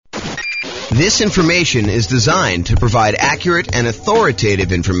This information is designed to provide accurate and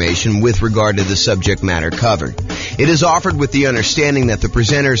authoritative information with regard to the subject matter covered. It is offered with the understanding that the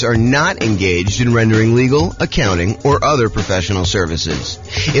presenters are not engaged in rendering legal, accounting, or other professional services.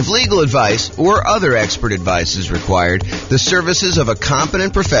 If legal advice or other expert advice is required, the services of a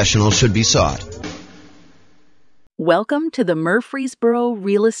competent professional should be sought. Welcome to the Murfreesboro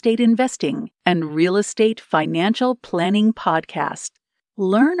Real Estate Investing and Real Estate Financial Planning Podcast.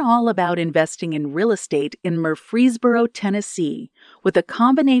 Learn all about investing in real estate in Murfreesboro, Tennessee, with a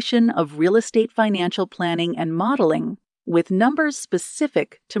combination of real estate financial planning and modeling with numbers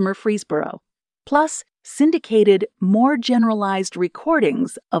specific to Murfreesboro, plus syndicated, more generalized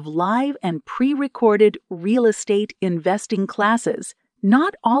recordings of live and pre-recorded real estate investing classes,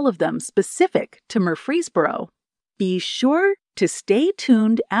 not all of them specific to Murfreesboro. Be sure to stay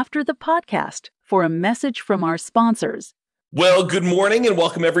tuned after the podcast for a message from our sponsors. Well, good morning and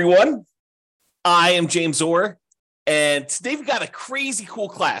welcome, everyone. I am James Orr, and today we've got a crazy cool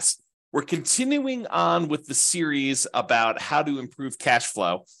class. We're continuing on with the series about how to improve cash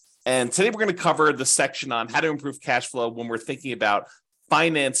flow. And today we're going to cover the section on how to improve cash flow when we're thinking about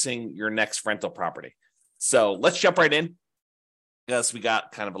financing your next rental property. So let's jump right in, because we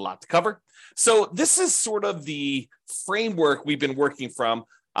got kind of a lot to cover. So this is sort of the framework we've been working from.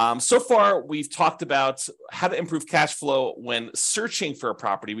 So far, we've talked about how to improve cash flow when searching for a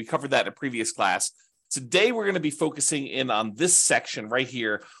property. We covered that in a previous class. Today, we're going to be focusing in on this section right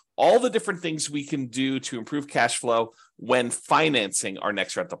here, all the different things we can do to improve cash flow when financing our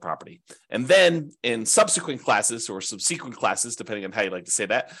next rental property. And then in subsequent classes or subsequent classes, depending on how you like to say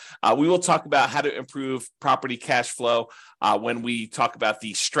that, we will talk about how to improve property cash flow when we talk about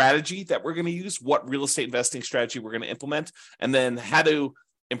the strategy that we're going to use, what real estate investing strategy we're going to implement, and then how to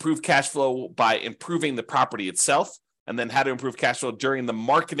improve cash flow by improving the property itself, and then how to improve cash flow during the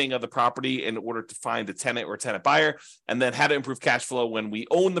marketing of the property in order to find a tenant or tenant buyer, and then how to improve cash flow when we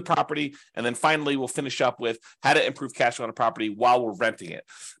own the property. And then finally, we'll finish up with how to improve cash flow on a property while we're renting it.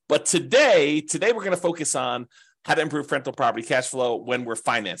 But today we're going to focus on how to improve rental property cash flow when we're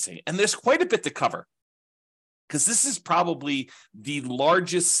financing. And there's quite a bit to cover, because this is probably the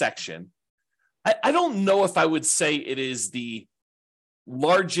largest section. I don't know if I would say it is the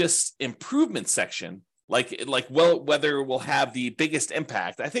largest improvement section, whether it will have the biggest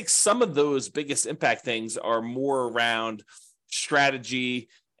impact. I think some of those biggest impact things are more around strategy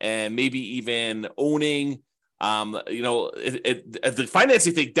and maybe even owning. The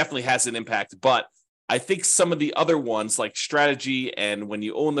financing thing definitely has an impact, but I think some of the other ones like strategy and when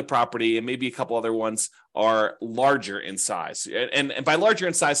you own the property and maybe a couple other ones are larger in size. And by larger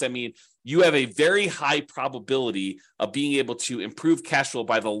in size, I mean you have a very high probability of being able to improve cash flow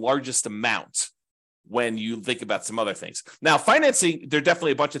by the largest amount when you think about some other things. Now, financing, there are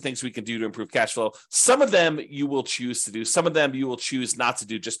definitely a bunch of things we can do to improve cash flow. Some of them you will choose to do. Some of them you will choose not to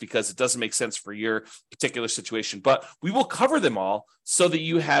do just because it doesn't make sense for your particular situation. But we will cover them all so that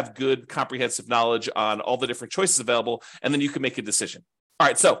you have good comprehensive knowledge on all the different choices available, and then you can make a decision. All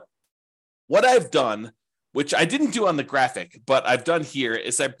right, so what I've done, which I didn't do on the graphic, but I've done here,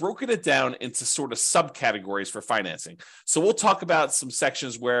 is I've broken it down into sort of subcategories for financing. So we'll talk about some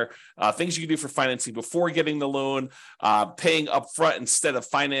sections where things you can do for financing before getting the loan, paying upfront instead of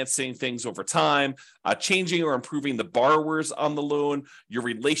financing things over time, changing or improving the borrowers on the loan, your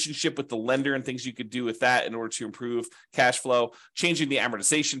relationship with the lender and things you could do with that in order to improve cash flow, changing the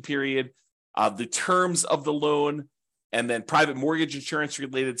amortization period, the terms of the loan, and then private mortgage insurance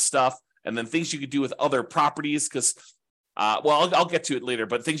related stuff. And then things you could do with other properties, because, I'll get to it later,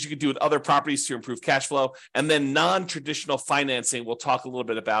 but things you could do with other properties to improve cash flow. And then non-traditional financing, we'll talk a little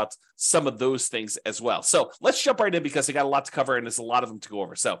bit about some of those things as well. So let's jump right in, because I got a lot to cover and there's a lot of them to go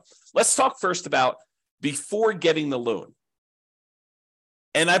over. So let's talk first about before getting the loan.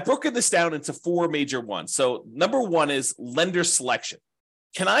 And I've broken this down into four major ones. So number one is lender selection.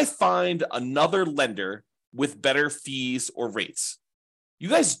 Can I find another lender with better fees or rates? You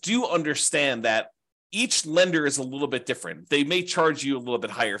guys do understand that each lender is a little bit different. They may charge you a little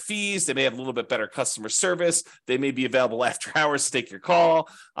bit higher fees. They may have a little bit better customer service. They may be available after hours to take your call.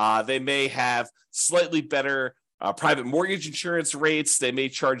 They may have slightly better private mortgage insurance rates. They may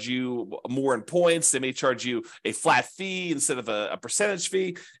charge you more in points. They may charge you a flat fee instead of a percentage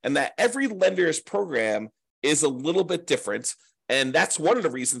fee. And that every lender's program is a little bit different. And that's one of the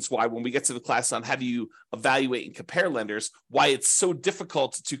reasons why when we get to the class on how do you evaluate and compare lenders, why it's so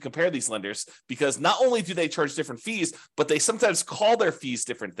difficult to compare these lenders, because not only do they charge different fees, but they sometimes call their fees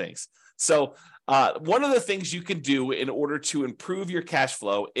different things. So one of the things you can do in order to improve your cash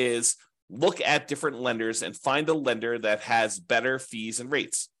flow is look at different lenders and find a lender that has better fees and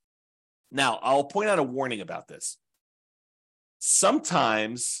rates. Now, I'll point out a warning about this.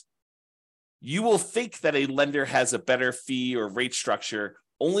 Sometimes you will think that a lender has a better fee or rate structure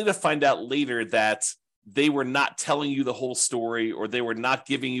only to find out later that they were not telling you the whole story, or they were not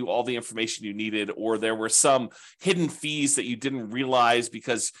giving you all the information you needed, or there were some hidden fees that you didn't realize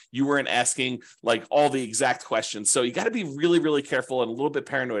because you weren't asking like all the exact questions. So you got to be really, really careful and a little bit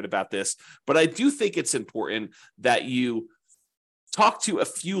paranoid about this. But I do think it's important that you talk to a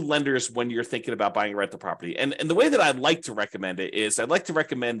few lenders when you're thinking about buying a rental property. And the way that I'd like to recommend it is I'd like to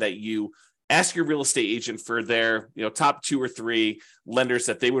recommend that you ask your real estate agent for their, top 2 or 3 lenders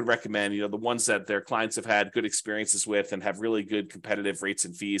that they would recommend, the ones that their clients have had good experiences with and have really good competitive rates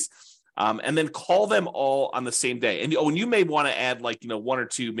and fees. And then call them all on the same day. And you may want to add 1 or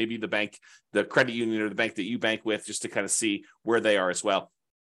 2, maybe the bank, the credit union or the bank that you bank with, just to kind of see where they are as well.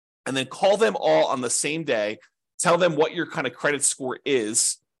 And then call them all on the same day. Tell them what your kind of credit score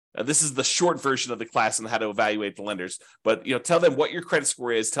is. This is the short version of the class on how to evaluate the lenders. But tell them what your credit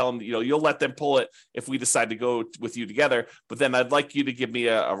score is. Tell them you'll let them pull it if we decide to go with you together. But then I'd like you to give me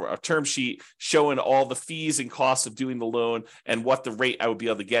a term sheet showing all the fees and costs of doing the loan and what the rate I would be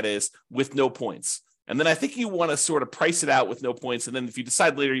able to get is with no points. And then I think you want to sort of price it out with no points. And then if you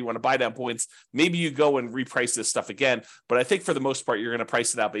decide later you want to buy down points, maybe you go and reprice this stuff again. But I think for the most part, you're going to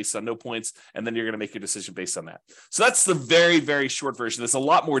price it out based on no points. And then you're going to make your decision based on that. So that's the very, very short version. There's a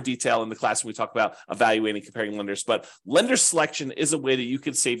lot more detail in the class when we talk about evaluating, comparing lenders. But lender selection is a way that you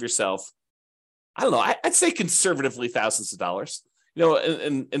can save yourself, I don't know, I'd say conservatively thousands of dollars.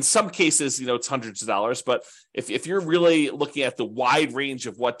 In some cases, it's hundreds of dollars, but if you're really looking at the wide range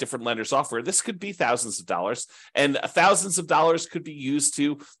of what different lenders offer, this could be thousands of dollars, and thousands of dollars could be used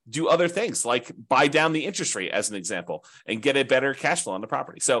to do other things like buy down the interest rate as an example and get a better cash flow on the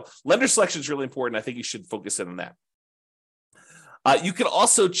property. So lender selection is really important. I think you should focus in on that. You can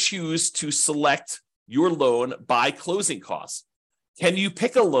also choose to select your loan by closing costs. Can you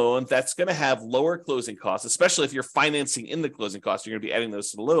pick a loan that's going to have lower closing costs, especially if you're financing in the closing costs, you're going to be adding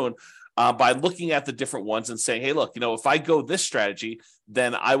those to the loan by looking at the different ones and saying, hey, look, if I go this strategy,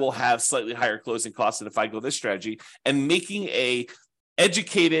 then I will have slightly higher closing costs than if I go this strategy, and making a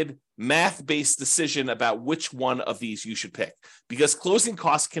educated math-based decision about which one of these you should pick, because closing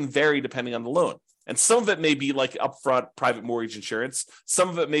costs can vary depending on the loan. And some of it may be like upfront private mortgage insurance. Some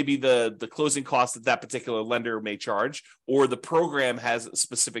of it may be the closing costs that particular lender may charge, or the program has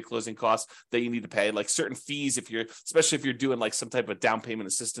specific closing costs that you need to pay, like certain fees, especially if you're doing like some type of down payment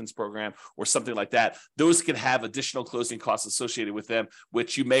assistance program or something like that. Those can have additional closing costs associated with them,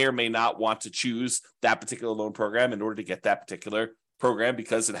 which you may or may not want to choose that particular loan program in order to get that particular program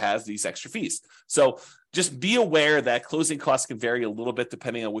because it has these extra fees. So just be aware that closing costs can vary a little bit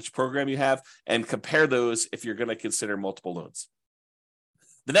depending on which program you have, and compare those if you're going to consider multiple loans.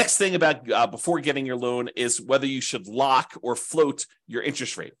 The next thing about before getting your loan is whether you should lock or float your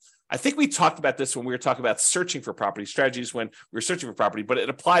interest rate. I think we talked about this when we were talking about searching for property strategies when we were searching for property, but it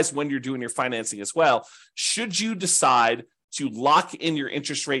applies when you're doing your financing as well. Should you decide to lock in your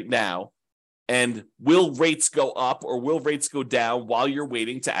interest rate now, and will rates go up or will rates go down while you're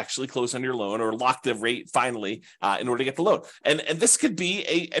waiting to actually close on your loan, or lock the rate finally in order to get the loan? And this could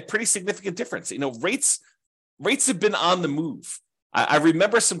be a pretty significant difference. Rates have been on the move. I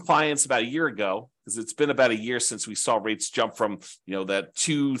remember some clients about a year ago, because it's been about a year since we saw rates jump from, that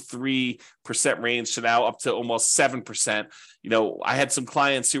 2-3% range to now up to almost 7%. I had some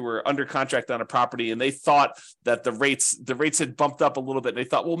clients who were under contract on a property, and they thought that the rates had bumped up a little bit. And they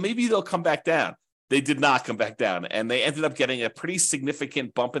thought, well, maybe they'll come back down. They did not come back down, and they ended up getting a pretty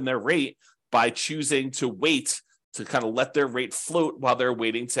significant bump in their rate by choosing to wait to kind of let their rate float while they're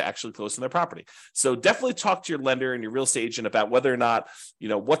waiting to actually close on their property. So definitely talk to your lender and your real estate agent about whether or not,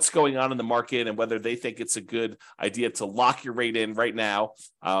 what's going on in the market and whether they think it's a good idea to lock your rate in right now.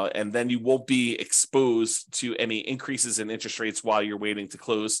 And then you won't be exposed to any increases in interest rates while you're waiting to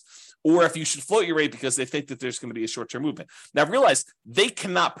close, or if you should float your rate because they think that there's going to be a short-term movement. Now realize they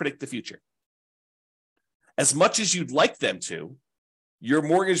cannot predict the future. As much as you'd like them to, your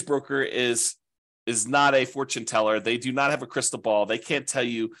mortgage broker is not a fortune teller. They do not have a crystal ball. They can't tell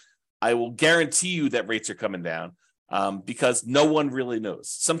you, I will guarantee you that rates are coming down, because no one really knows.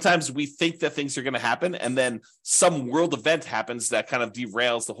 Sometimes we think that things are going to happen, and then some world event happens that kind of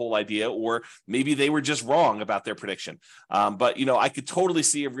derails the whole idea, or maybe they were just wrong about their prediction. But I could totally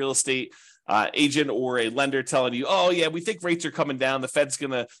see a real estate agent or a lender telling you, oh yeah, we think rates are coming down. The Fed's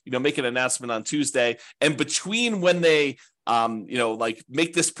going to, make an announcement on Tuesday. And between when they like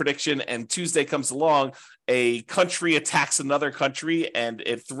make this prediction, and Tuesday comes along, a country attacks another country and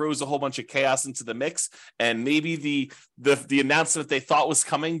it throws a whole bunch of chaos into the mix, and maybe the announcement they thought was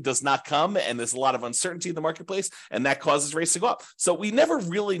coming does not come, and there's a lot of uncertainty in the marketplace, and that causes rates to go up. So we never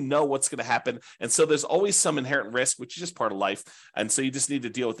really know what's going to happen, and so there's always some inherent risk, which is just part of life, and so you just need to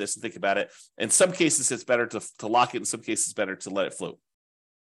deal with this and think about it. In some cases it's better to lock it, in some cases it's better to let it float.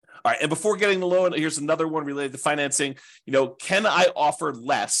 All right, and before getting the loan, here's another one related to financing. Can I offer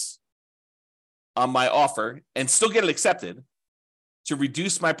less on my offer and still get it accepted to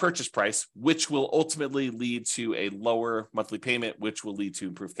reduce my purchase price, which will ultimately lead to a lower monthly payment, which will lead to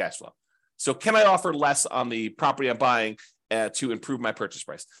improved cash flow? So can I offer less on the property I'm buying to improve my purchase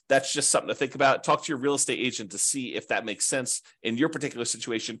price? That's just something to think about. Talk to your real estate agent to see if that makes sense in your particular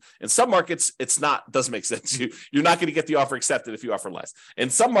situation. In some markets, doesn't make sense. You're not going to get the offer accepted if you offer less. In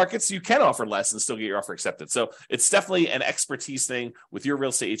some markets, you can offer less and still get your offer accepted. So it's definitely an expertise thing with your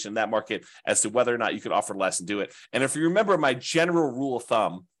real estate agent in that market as to whether or not you could offer less and do it. And if you remember my general rule of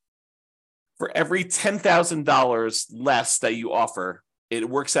thumb, for every $10,000 less that you offer, it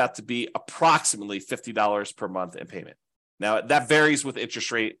works out to be approximately $50 per month in payment. Now, that varies with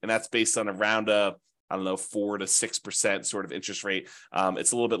interest rate, and that's based on around 4 to 6% sort of interest rate.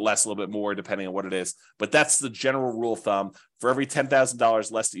 It's a little bit less, a little bit more, depending on what it is. But that's the general rule of thumb. For every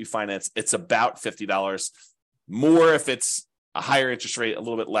 $10,000 less that you finance, it's about $50 more if it's a higher interest rate, a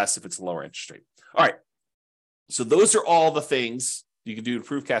little bit less if it's a lower interest rate. All right. So those are all the things you can do to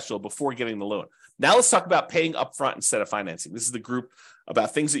improve cash flow before getting the loan. Now let's talk about paying upfront instead of financing. This is the group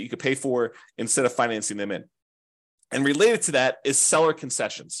about things that you could pay for instead of financing them in. And related to that is seller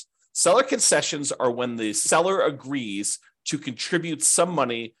concessions. Seller concessions are when the seller agrees to contribute some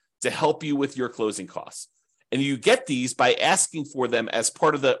money to help you with your closing costs. And you get these by asking for them as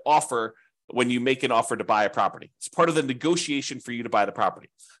part of the offer when you make an offer to buy a property. It's part of the negotiation for you to buy the property.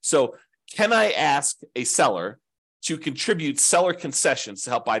 So can I ask a seller to contribute seller concessions to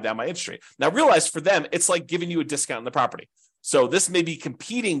help buy down my interest rate? Now realize for them, it's like giving you a discount on the property. So this may be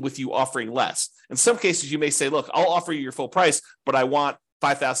competing with you offering less. In some cases, you may say, look, I'll offer you your full price, but I want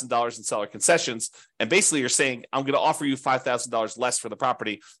 $5,000 in seller concessions. And basically you're saying, I'm going to offer you $5,000 less for the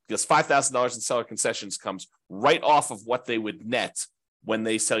property because $5,000 in seller concessions comes right off of what they would net when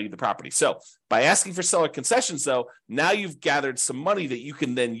they sell you the property. So by asking for seller concessions, though, now you've gathered some money that you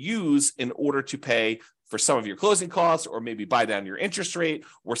can then use in order to pay for some of your closing costs, or maybe buy down your interest rate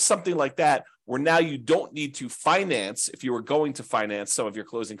or something like that, where now you don't need to finance if you were going to finance some of your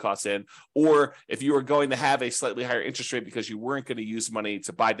closing costs in, or if you were going to have a slightly higher interest rate because you weren't going to use money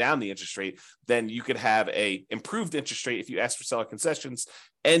to buy down the interest rate, then you could have a improved interest rate if you ask for seller concessions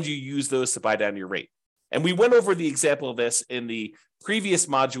and you use those to buy down your rate. And we went over the example of this in the previous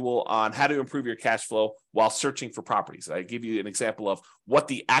module on how to improve your cash flow while searching for properties. I give you an example of what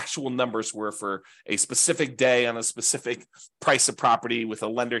the actual numbers were for a specific day on a specific price of property with a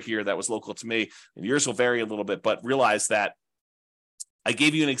lender here that was local to me. And yours will vary a little bit, but realize that I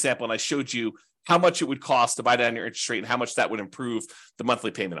gave you an example and I showed you how much it would cost to buy down your interest rate and how much that would improve the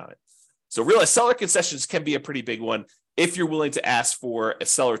monthly payment on it. So realize seller concessions can be a pretty big one if you're willing to ask for a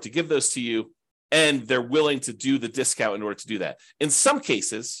seller to give those to you and they're willing to do the discount in order to do that. In some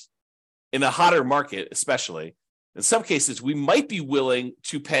cases, in a hotter market especially, in some cases, we might be willing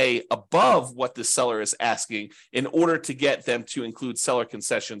to pay above what the seller is asking in order to get them to include seller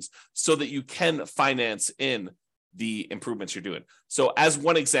concessions so that you can finance in the improvements you're doing. So as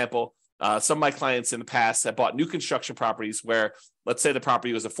one example, some of my clients in the past have bought new construction properties where, let's say the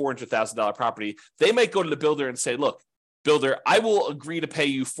property was a $400,000 property. They might go to the builder and say, look, builder, I will agree to pay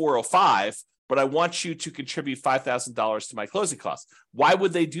you $405,000, but I want you to contribute $5,000 to my closing costs. Why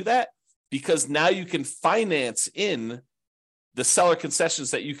would they do that? Because now you can finance in the seller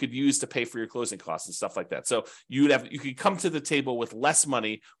concessions that you could use to pay for your closing costs and stuff like that. So you could come to the table with less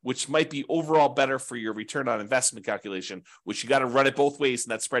money, which might be overall better for your return on investment calculation, which you got to run it both ways in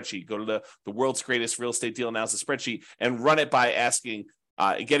that spreadsheet. Go to the world's greatest real estate deal analysis spreadsheet and run it by asking,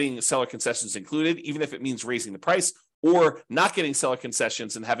 getting seller concessions included, even if it means raising the price, or not getting seller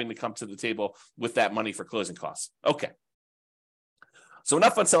concessions and having to come to the table with that money for closing costs. Okay. So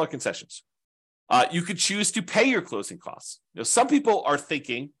enough on seller concessions. You could choose to pay your closing costs. Some people are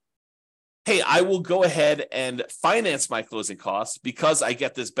thinking, hey, I will go ahead and finance my closing costs because I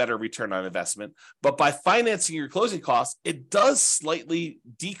get this better return on investment. But by financing your closing costs, it does slightly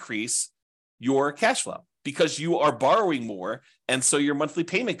decrease your cash flow because you are borrowing more. And so your monthly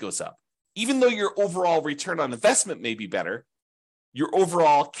payment goes up. Even though your overall return on investment may be better, your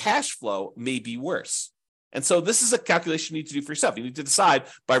overall cash flow may be worse. And so this is a calculation you need to do for yourself. You need to decide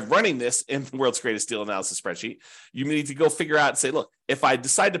by running this in the world's greatest deal analysis spreadsheet. You need to go figure out and say, look, if I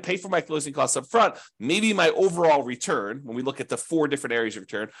decide to pay for my closing costs up front, maybe my overall return, when we look at the 4 different areas of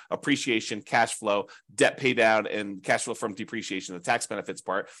return, appreciation, cash flow, debt pay down, and cash flow from depreciation, the tax benefits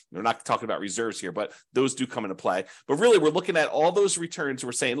part. We're not talking about reserves here, but those do come into play. But really, we're looking at all those returns.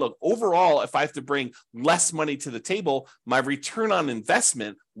 We're saying, look, overall, if I have to bring less money to the table, my return on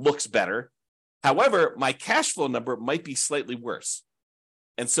investment looks better. However, my cash flow number might be slightly worse.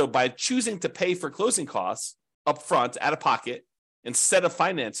 And so by choosing to pay for closing costs up front out of pocket, instead of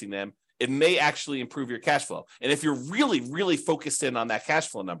financing them, it may actually improve your cash flow. And if you're really, really focused in on that cash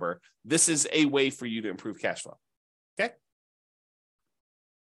flow number, this is a way for you to improve cash flow. Okay?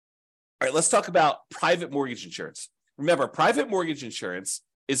 All right, let's talk about private mortgage insurance. Remember, private mortgage insurance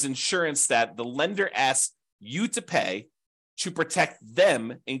is insurance that the lender asks you to pay to protect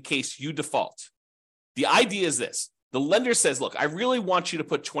them in case you default. The idea is this. The lender says, look, I really want you to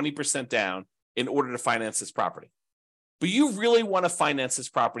put 20% down in order to finance this property. But you really want to finance this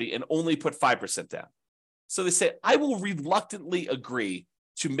property and only put 5% down. So they say, I will reluctantly agree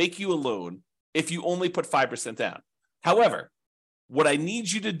to make you a loan if you only put 5% down. However, what I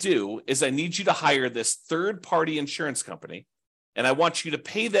need you to do is I need you to hire this third-party insurance company, and I want you to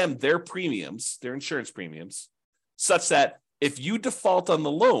pay them their premiums, their insurance premiums, such that if you default on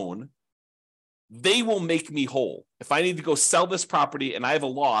the loan, they will make me whole. If I need to go sell this property and I have a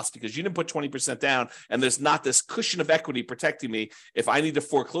loss because you didn't put 20% down and there's not this cushion of equity protecting me, if I need to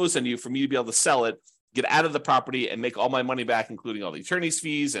foreclose on you for me to be able to sell it, get out of the property and make all my money back, including all the attorney's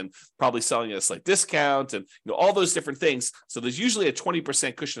fees and probably selling at a slight discount and all those different things. So there's usually a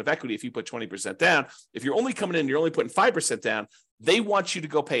 20% cushion of equity if you put 20% down. If you're only coming in, you're only putting 5% down, they want you to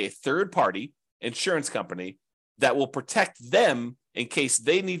go pay a third-party insurance company that will protect them in case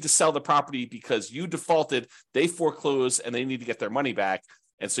they need to sell the property because you defaulted, they foreclose, and they need to get their money back.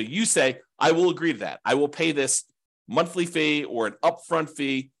 And so you say, I will agree to that. I will pay this monthly fee or an upfront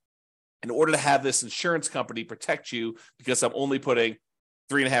fee in order to have this insurance company protect you because I'm only putting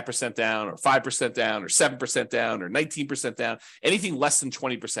 3.5% down or 5% down or 7% down or 19% down. Anything less than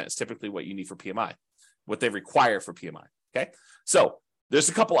 20% is typically what you need for PMI, what they require for PMI, okay? So there's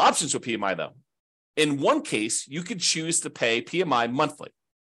a couple options with PMI, though. In one case, you could choose to pay PMI monthly.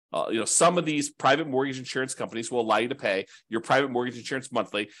 Some of these private mortgage insurance companies will allow you to pay your private mortgage insurance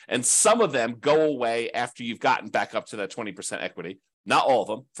monthly, and some of them go away after you've gotten back up to that 20% equity. Not all of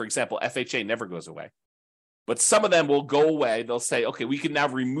them. For example, FHA never goes away. But some of them will go away. They'll say, okay, we can now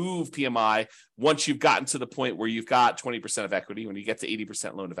remove PMI once you've gotten to the point where you've got 20% of equity, when you get to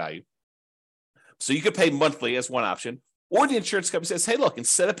 80% loan to value. So you could pay monthly as one option. Or the insurance company says, hey, look,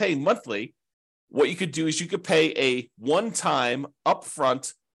 instead of paying monthly, what you could do is you could pay a one-time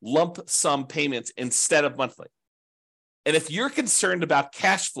upfront lump sum payment instead of monthly. And if you're concerned about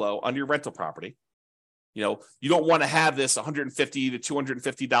cash flow on your rental property, you don't want to have this $150 to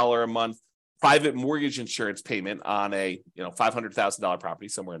 $250 a month private mortgage insurance payment on a $500,000 property,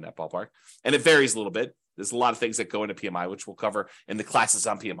 somewhere in that ballpark. And it varies a little bit. There's a lot of things that go into PMI, which we'll cover in the classes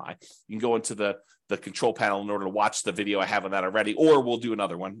on PMI. You can go into the control panel in order to watch the video I have on that already, or we'll do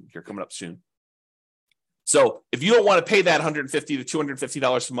another one here coming up soon. So if you don't want to pay that $150 to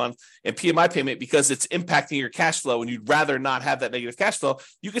 $250 a month in PMI payment because it's impacting your cash flow and you'd rather not have that negative cash flow,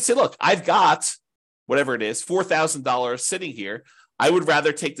 you could say, look, I've got whatever it is, $4,000 sitting here. I would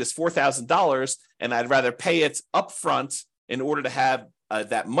rather take this $4,000 and I'd rather pay it upfront in order to have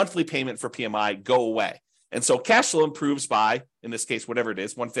that monthly payment for PMI go away. And so cash flow improves by, in this case, whatever it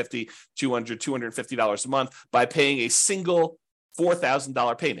is, $150, $200, $250 a month by paying a single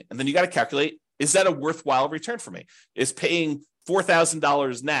 $4,000 payment. And then you got to calculate, is that a worthwhile return for me? Is paying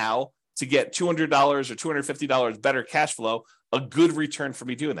 $4,000 now to get $200 or $250 better cash flow a good return for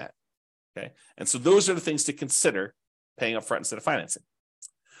me doing that? Okay. And so those are the things to consider paying upfront instead of financing.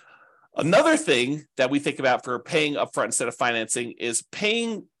 Another thing that we think about for paying upfront instead of financing is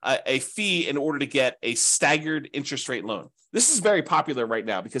paying a fee in order to get a staggered interest rate loan. This is very popular right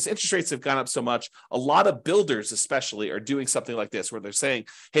now because interest rates have gone up so much. A lot of builders especially are doing something like this where they're saying,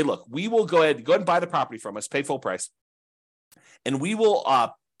 hey, look, we will go ahead and buy the property from us, pay full price, and we will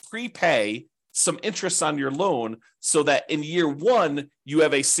prepay some interest on your loan so that in year one, you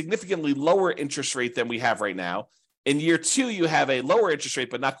have a significantly lower interest rate than we have right now. In year two, you have a lower interest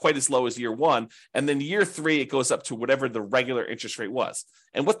rate, but not quite as low as year one. And then year three, it goes up to whatever the regular interest rate was.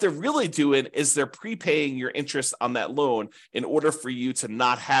 And what they're really doing is they're prepaying your interest on that loan in order for you to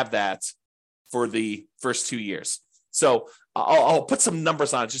not have that for the first 2 years. So I'll put some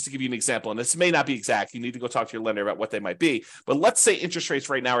numbers on it just to give you an example. And this may not be exact. You need to go talk to your lender about what they might be. But let's say interest rates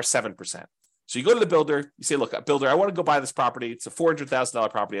right now are 7%. So you go to the builder, you say, look, builder, I want to go buy this property. It's a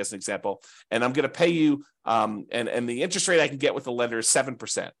 $400,000 property as an example, and I'm going to pay you, and the interest rate I can get with the lender is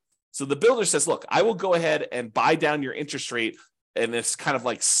 7%. So the builder says, look, I will go ahead and buy down your interest rate, and it's kind of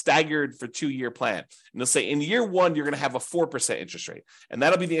like staggered for 2-year plan. And they'll say in year 1, you're going to have a 4% interest rate, and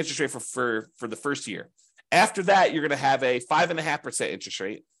that'll be the interest rate for the first year. After that, you're going to have a 5.5% interest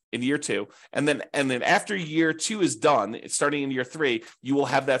rate in year 2. And then after year 2 is done, starting in year 3, you will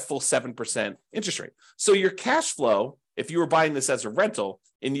have that full 7% interest rate. So your cash flow, if you were buying this as a rental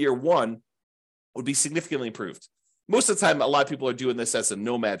in year 1, would be significantly improved. Most of the time, a lot of people are doing this as a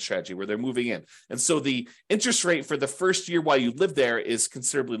nomad strategy where they're moving in. And so the interest rate for the first year while you live there is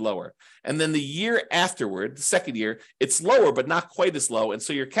considerably lower. And then the year afterward, the second year, it's lower, but not quite as low. And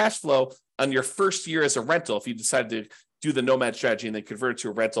so your cash flow on your first year as a rental, if you decide to do the nomad strategy and then convert it to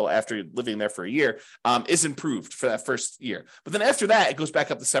a rental after living there for a year, is improved for that first year. But then after that, it goes back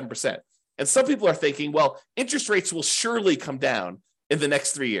up to 7%. And some people are thinking, well, interest rates will surely come down in the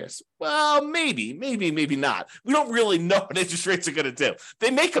next 3 years. Well, maybe not. We don't really know what interest rates are going to do. They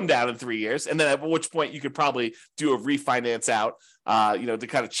may come down in 3 years, and then at which point you could probably do a refinance out, to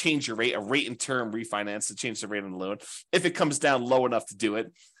kind of change your rate, a rate and term refinance to change the rate on the loan, if it comes down low enough to do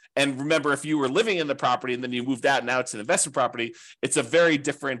it. And remember, if you were living in the property and then you moved out and now it's an investment property, it's a very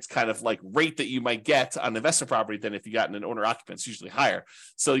different kind of like rate that you might get on investment property than if you got in an owner occupant. It's usually higher.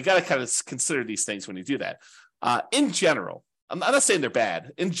 So you got to kind of consider these things when you do that. In general, I'm not saying they're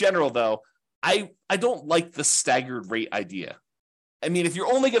bad. In general, though, I don't like the staggered rate idea. I mean, if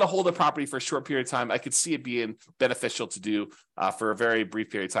you're only going to hold a property for a short period of time, I could see it being beneficial to do for a very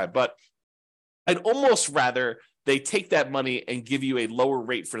brief period of time. But I'd almost rather they take that money and give you a lower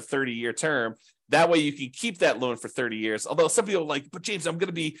rate for a 30-year term. That way you can keep that loan for 30 years. Although some people are like, but James, I'm going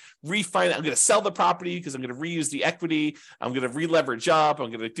to be refinance. I'm going to sell the property because I'm going to reuse the equity. I'm going to re-leverage up. I'm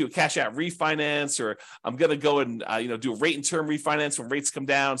going to do a cash out refinance, or I'm going to go and do a rate and term refinance when rates come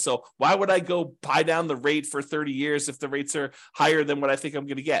down. So why would I go buy down the rate for 30 years if the rates are higher than what I think I'm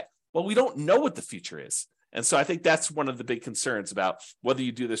going to get? Well, we don't know what the future is. And so I think that's one of the big concerns about whether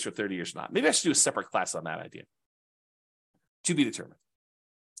you do this for 30 years or not. Maybe I should do a separate class on that idea. To be determined.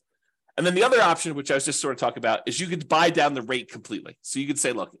 And then the other option, which I was just sort of talking about, is you could buy down the rate completely. So you could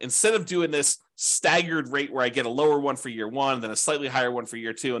say, look, instead of doing this staggered rate where I get a lower one for year 1, then a slightly higher one for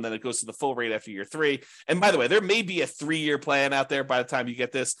year 2, and then it goes to the full rate after year 3. And by the way, there may be a 3-year plan out there by the time you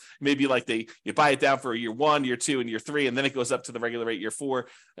get this. Maybe like you buy it down for year 1, year 2, and year 3, and then it goes up to the regular rate year 4.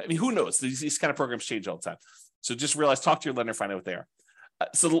 I mean, who knows? These kind of programs change all the time. So just realize, talk to your lender, find out what they are.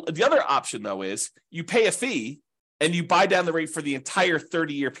 So the other option, though, is you pay a fee and you buy down the rate for the entire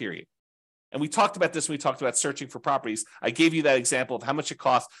 30-year period. And we talked about this when we talked about searching for properties. I gave you that example of how much it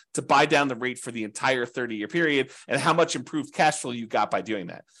costs to buy down the rate for the entire 30-year period and how much improved cash flow you got by doing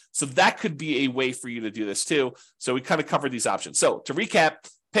that. So that could be a way for you to do this too. So we kind of covered these options. So to recap,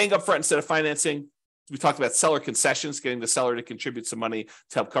 paying up front instead of financing. We talked about seller concessions, getting the seller to contribute some money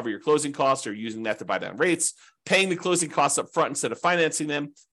to help cover your closing costs or using that to buy down rates. Paying the closing costs up front instead of financing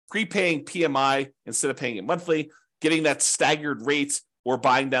them. Prepaying PMI instead of paying it monthly. Getting that staggered rate or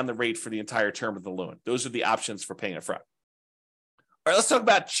buying down the rate for the entire term of the loan. Those are the options for paying up front. All right, let's talk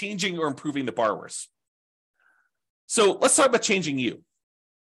about changing or improving the borrowers. So let's talk about changing you.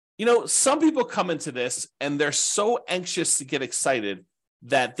 Some people come into this and they're so anxious to get excited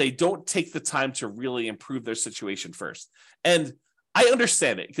that they don't take the time to really improve their situation first. And I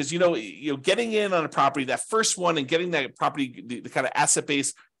understand it because, getting in on a property, that first one, and getting that property, the kind of asset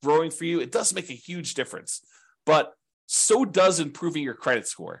base growing for you, it does make a huge difference. But so does improving your credit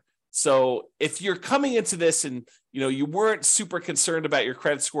score. So if you're coming into this and, you weren't super concerned about your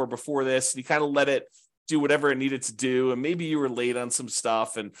credit score before this, and you kind of let it do whatever it needed to do, and maybe you were late on some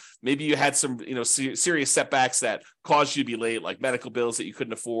stuff, and maybe you had some, serious setbacks that caused you to be late, like medical bills that you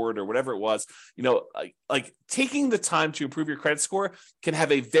couldn't afford or whatever it was, like taking the time to improve your credit score can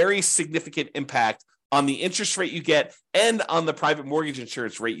have a very significant impact on the interest rate you get and on the private mortgage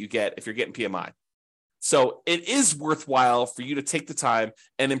insurance rate you get if you're getting PMI. So it is worthwhile for you to take the time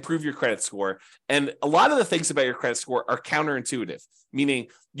and improve your credit score. And a lot of the things about your credit score are counterintuitive, meaning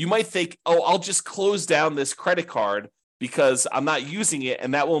you might think, oh, I'll just close down this credit card because I'm not using it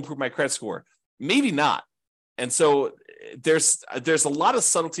and that will improve my credit score. Maybe not. And so there's a lot of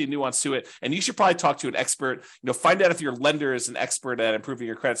subtlety and nuance to it. And you should probably talk to an expert, find out if your lender is an expert at improving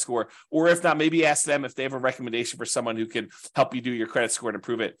your credit score, or if not, maybe ask them if they have a recommendation for someone who can help you do your credit score and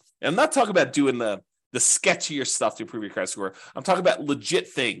improve it. And I'm not talking about doing the sketchier stuff to improve your credit score. I'm talking about legit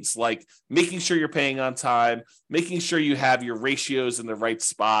things like making sure you're paying on time, making sure you have your ratios in the right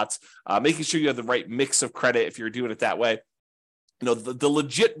spots, making sure you have the right mix of credit if you're doing it that way. the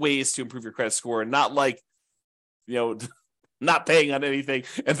legit ways to improve your credit score, not like, not paying on anything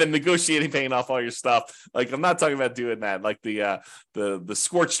and then negotiating paying off all your stuff. Like, I'm not talking about doing that, like the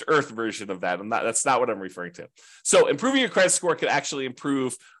scorched earth version of that. That's not what I'm referring to. So improving your credit score could actually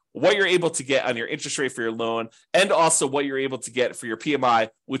improve what you're able to get on your interest rate for your loan, and also what you're able to get for your PMI,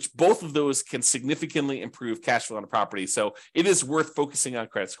 which both of those can significantly improve cash flow on a property. So it is worth focusing on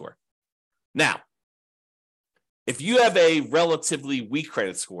credit score. Now, if you have a relatively weak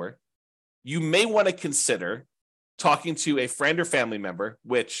credit score, you may want to consider talking to a friend or family member,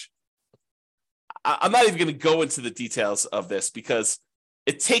 which I'm not even going to go into the details of this because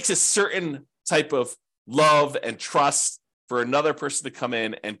it takes a certain type of love and trust for another person to come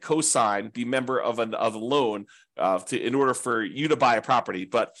in and co-sign, be member of a loan in order for you to buy a property.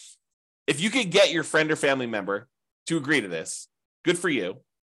 But if you can get your friend or family member to agree to this, good for you.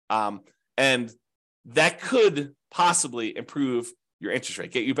 And that could possibly improve your interest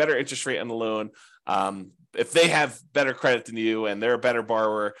rate, get you better interest rate on the loan. If they have better credit than you and they're a better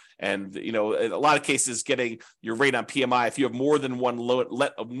borrower, and in a lot of cases, getting your rate on PMI, if you have more than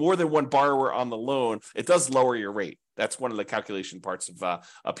one borrower on the loan, it does lower your rate. That's one of the calculation parts of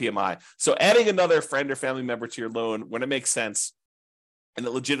a PMI. So adding another friend or family member to your loan when it makes sense, and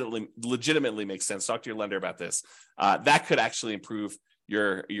it legitimately makes sense, talk to your lender about this. That could actually improve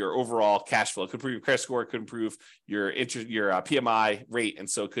your overall cash flow. It could improve your credit score. It could improve your PMI rate, and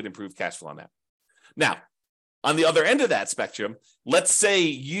so it could improve cash flow on that. Now, on the other end of that spectrum, let's say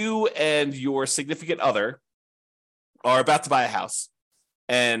you and your significant other are about to buy a house,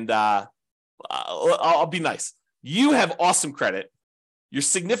 and I'll be nice. You have awesome credit. Your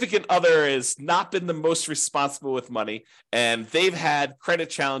significant other has not been the most responsible with money, and they've had credit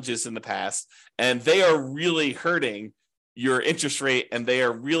challenges in the past, and they are really hurting your interest rate, and they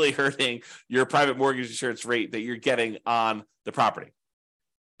are really hurting your private mortgage insurance rate that you're getting on the property.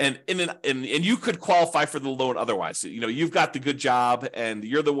 And you could qualify for the loan otherwise. You've got the good job, and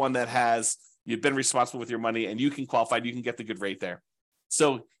you're the one that you've been responsible with your money, and you can qualify. You can get the good rate there.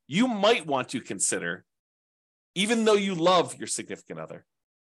 So you might want to consider, even though you love your significant other,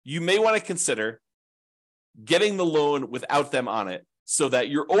 you may want to consider getting the loan without them on it, so that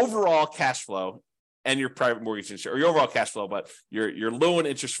your overall cash flow and your private mortgage insurance, or your overall cash flow, but your loan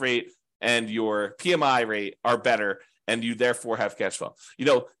interest rate and your PMI rate are better, and you therefore have cash flow.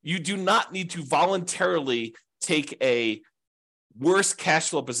 You do not need to voluntarily take a worse cash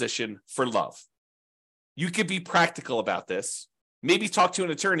flow position for love. You could be practical about this. Maybe talk to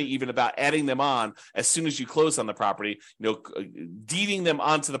an attorney even about adding them on as soon as you close on the property, deeding them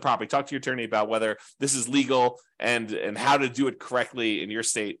onto the property. Talk to your attorney about whether this is legal and how to do it correctly in your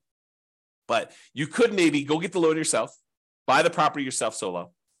state. But you could maybe go get the loan yourself, buy the property yourself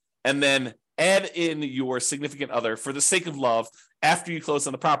solo, and then add in your significant other for the sake of love after you close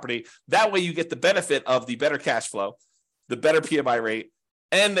on the property. That way you get the benefit of the better cash flow, the better PMI rate,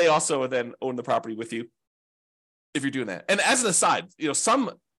 and they also then own the property with you if you're doing that. And as an aside,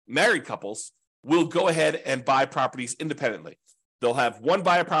 some married couples will go ahead and buy properties independently. They'll have one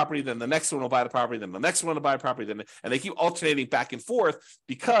buy a property, then the next one will buy the property, then the next one will buy a property, and they keep alternating back and forth,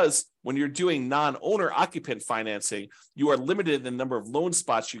 because when you're doing non-owner occupant financing, you are limited in the number of loan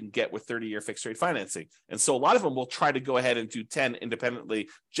spots you can get with 30-year fixed rate financing. And so a lot of them will try to go ahead and do 10 independently,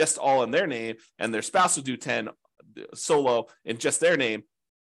 just all in their name, and their spouse will do 10 solo in just their name.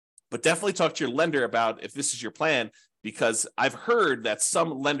 But definitely talk to your lender about if this is your plan, because I've heard that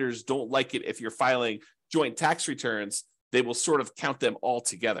some lenders don't like it if you're filing joint tax returns. They will sort of count them all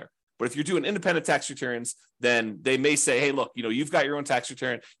together. But if you're doing independent tax returns, then they may say, hey, look, you've got your own tax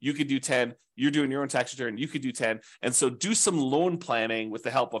return. You could do 10. You're doing your own tax return. You could do 10. And so do some loan planning with the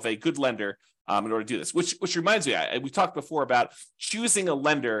help of a good lender in order to do this, which reminds me, we talked before about choosing a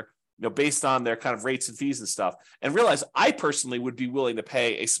lender based on their kind of rates and fees and stuff, and realize I personally would be willing to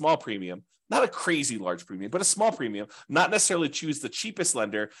pay a small premium, not a crazy large premium, but a small premium, not necessarily choose the cheapest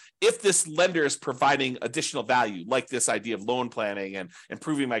lender if this lender is providing additional value, like this idea of loan planning and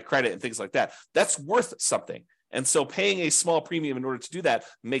improving my credit and things like that. That's worth something. And so paying a small premium in order to do that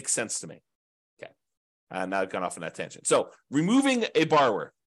makes sense to me. Okay. Now I've gone off on that tangent. So removing a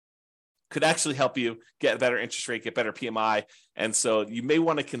borrower could actually help you get a better interest rate, get better PMI. And so you may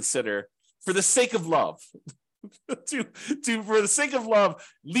want to consider, for the sake of love, for the sake of love,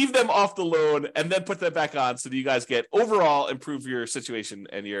 leave them off the loan and then put them back on, so that you guys get overall improve your situation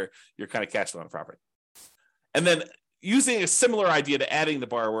and your kind of cash flow on the property. And then using a similar idea to adding the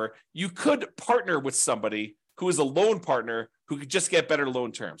borrower, you could partner with somebody who is a loan partner who could just get better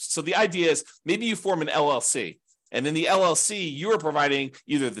loan terms. So the idea is maybe you form an LLC, And in the LLC, you are providing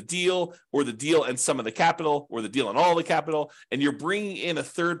either the deal and some of the capital or the deal and all the capital. And you're bringing in a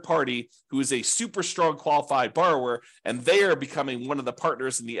third party who is a super strong qualified borrower. And they are becoming one of the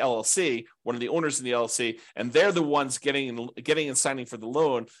partners in the LLC, one of the owners in the LLC. And they're the ones getting and signing for the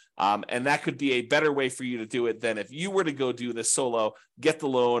loan. And that could be a better way for you to do it than if you were to go do this solo, get the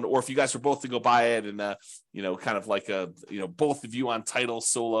loan, or if you guys were both to go buy it and, kind of like both of you on title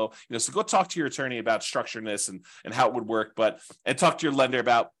solo, so go talk to your attorney about structuring this and how it would work, and talk to your lender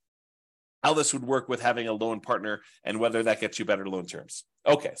about how this would work with having a loan partner and whether that gets you better loan terms.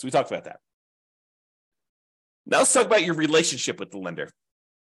 Okay, so we talked about that. Now let's talk about your relationship with the lender.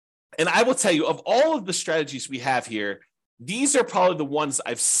 And I will tell you, of all of the strategies we have here, these are probably the ones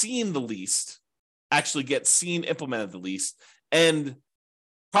I've seen the least, actually get seen implemented the least, and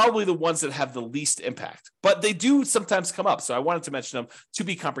probably the ones that have the least impact. But they do sometimes come up, so I wanted to mention them to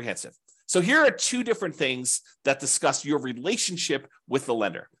be comprehensive. So here are two different things that discuss your relationship with the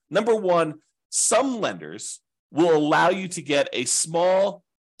lender. Number one, some lenders will allow you to get a small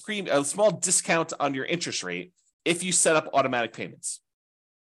discount on your interest rate if you set up automatic payments.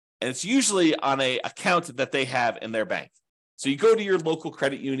 And it's usually on an account that they have in their bank. So you go to your local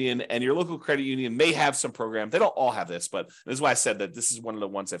credit union, and your local credit union may have some program. They don't all have this, but this is why I said that this is one of the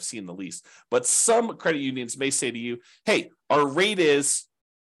ones I've seen the least. But some credit unions may say to you, hey, our rate is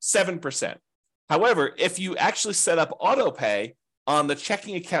 7%. However, if you actually set up auto pay on the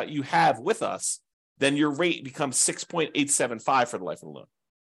checking account you have with us, then your rate becomes 6.875 for the life of the loan.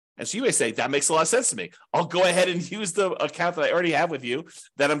 And so you may say, that makes a lot of sense to me. I'll go ahead and use the account that I already have with you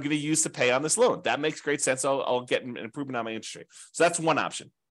that I'm going to use to pay on this loan. That makes great sense. I'll get an improvement on my interest rate. So that's one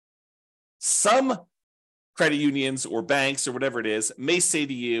option. Some credit unions or banks or whatever it is may say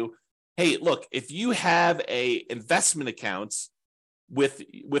to you, hey, look, if you have a investment account with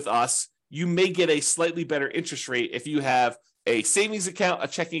us, you may get a slightly better interest rate if you have a savings account, a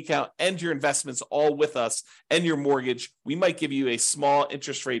checking account, and your investments all with us and your mortgage. We might give you a small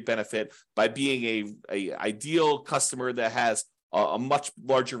interest rate benefit by being a ideal customer that has a much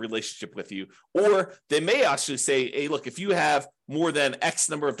larger relationship with you. Or they may actually say, hey, look, if you have more than X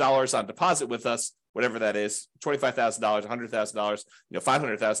number of dollars on deposit with us, whatever that is, $25,000, $100,000,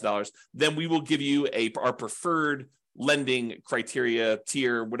 $500,000, then we will give you our preferred lending criteria,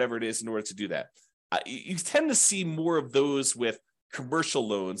 tier, whatever it is, in order to do that. You tend to see more of those with commercial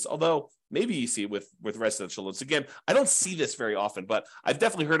loans, although maybe you see it with residential loans. Again, I don't see this very often, but I've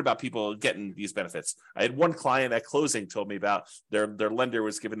definitely heard about people getting these benefits. I had one client at closing told me about their lender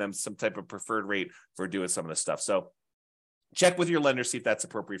was giving them some type of preferred rate for doing some of this stuff. So check with your lender, see if that's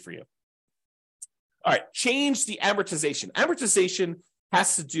appropriate for you. All right, change the amortization. Amortization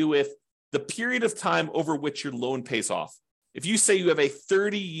has to do with the period of time over which your loan pays off. If you say you have a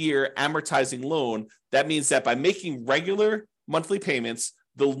 30-year amortizing loan, that means that by making regular monthly payments,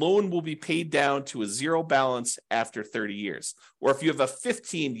 the loan will be paid down to a zero balance after 30 years. Or if you have a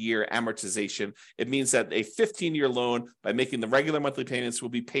 15-year amortization, it means that a 15-year loan, by making the regular monthly payments, will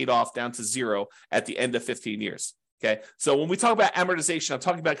be paid off down to zero at the end of 15 years. Okay, so when we talk about amortization, I'm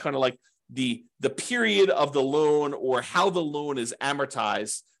talking about kind of like the period of the loan or how the loan is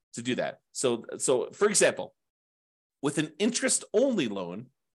amortized to do that. So for example, with an interest-only loan,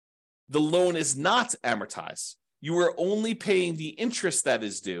 the loan is not amortized. You are only paying the interest that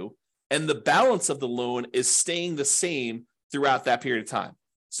is due, and the balance of the loan is staying the same throughout that period of time.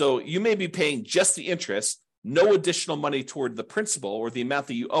 So you may be paying just the interest, no additional money toward the principal or the amount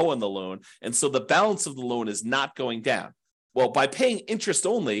that you owe on the loan, and so the balance of the loan is not going down. Well, by paying interest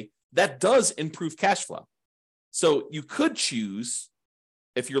only, that does improve cash flow. So you could choose,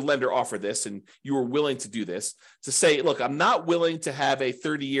 if your lender offered this and you were willing to do this, to say, look, I'm not willing to have a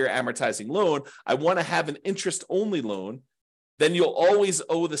 30-year amortizing loan. I want to have an interest-only loan. Then you'll always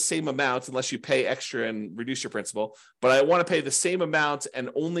owe the same amount unless you pay extra and reduce your principal. But I want to pay the same amount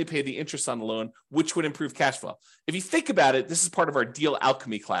and only pay the interest on the loan, which would improve cash flow. If you think about it, this is part of our deal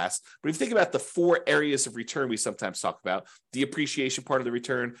alchemy class. But if you think about the 4 areas of return we sometimes talk about, the appreciation part of the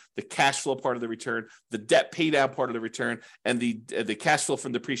return, the cash flow part of the return, the debt pay down part of the return, and the cash flow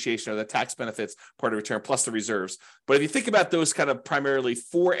from depreciation or the tax benefits part of the return, plus the reserves. But if you think about those kind of primarily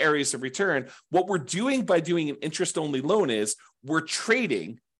 4 areas of return, what we're doing by doing an interest-only loan is we're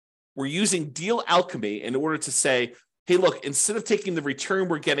using deal alchemy in order to say, hey, look, instead of taking the return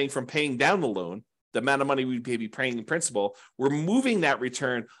we're getting from paying down the loan, the amount of money we'd be paying in principal, we're moving that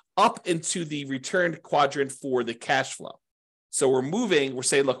return up into the return quadrant for the cash flow. So we're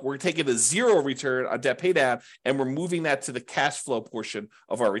saying, look, we're taking a 0 return on debt pay down, and we're moving that to the cash flow portion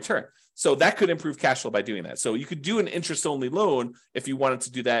of our return. So that could improve cash flow by doing that. So you could do an interest-only loan if you wanted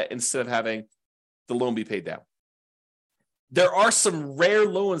to do that instead of having the loan be paid down. there are some rare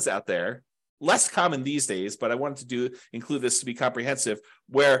loans out there, less common these days, but I wanted to include this to be comprehensive,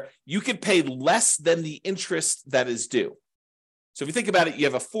 where you can pay less than the interest that is due. So if you think about it, you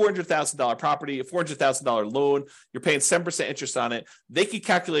have a $400,000 property, a $400,000 loan, you're paying 7% interest on it. They can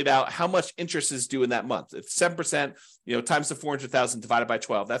calculate out how much interest is due in that month. It's 7%, times the 400,000 divided by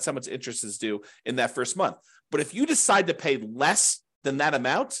 12. That's how much interest is due in that first month. But if you decide to pay less than that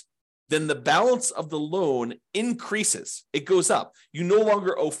amount, then the balance of the loan increases. It goes up. You no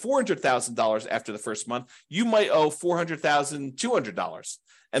longer owe $400,000 after the first month. You might owe $400,200.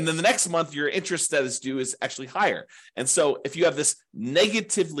 And then the next month, your interest that is due is actually higher. And so if you have this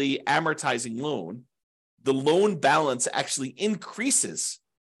negatively amortizing loan, the loan balance actually increases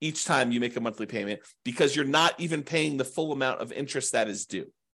each time you make a monthly payment because you're not even paying the full amount of interest that is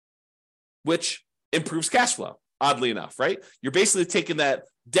due, which improves cash flow, oddly enough, right? You're basically taking that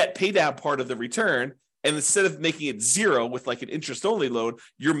debt pay down part of the return, and instead of making it zero with like an interest-only loan,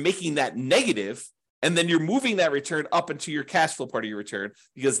 you're making that negative. And then you're moving that return up into your cash flow part of your return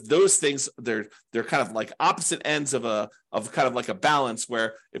because those things, they're kind of like opposite ends of kind of like a balance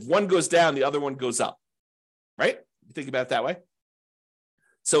where if one goes down, the other one goes up, right? You think about it that way.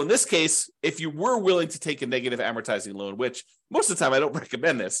 So in this case, if you were willing to take a negative amortizing loan, which most of the time I don't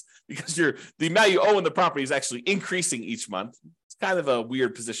recommend this because the amount you owe in the property is actually increasing each month. It's kind of a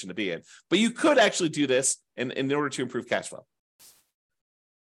weird position to be in, but you could actually do this in order to improve cash flow.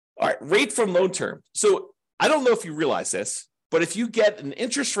 All right, rate from loan term. So I don't know if you realize this, but if you get an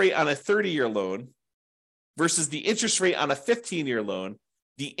interest rate on a 30-year loan versus the interest rate on a 15-year loan,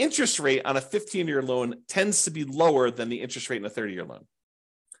 the interest rate on a 15-year loan tends to be lower than the interest rate in a 30-year loan.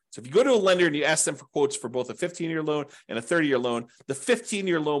 So if you go to a lender and you ask them for quotes for both a 15-year loan and a 30-year loan, the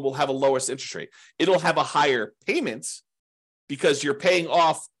 15-year loan will have a lowest interest rate. It'll have a higher payments because you're paying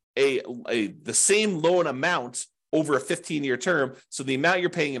off the same loan amount over a 15-year term. So the amount you're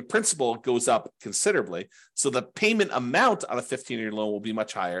paying in principal goes up considerably. So the payment amount on a 15-year loan will be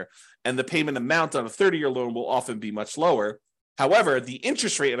much higher, and the payment amount on a 30-year loan will often be much lower. However, the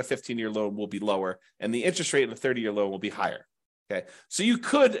interest rate on a 15-year loan will be lower, and the interest rate on a 30-year loan will be higher. Okay, so you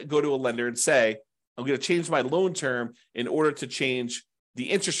could go to a lender and say, I'm going to change my loan term in order to change the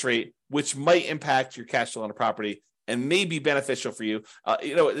interest rate, which might impact your cash flow on a property and may be beneficial for you.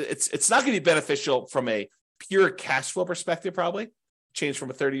 It's not going to be beneficial from a pure cash flow perspective, probably change from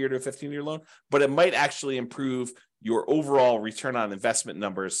a 30-year to a 15-year loan, but it might actually improve your overall return on investment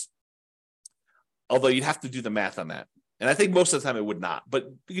numbers. Although you'd have to do the math on that. And I think most of the time it would not, but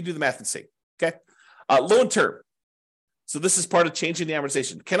you can do the math and see. Okay. Loan term. So this is part of changing the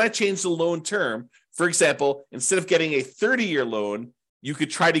amortization. Can I change the loan term? For example, instead of getting a 30-year loan, you could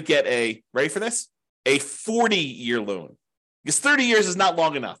try to get ready for this? A 40-year loan. Because 30 years is not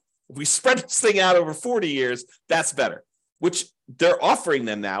long enough. If we spread this thing out over 40 years, that's better, which they're offering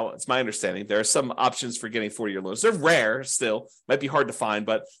them now. It's my understanding. There are some options for getting 40-year loans. They're rare still, might be hard to find,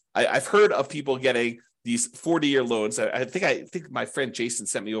 but I've heard of people getting these 40-year loans. I think my friend Jason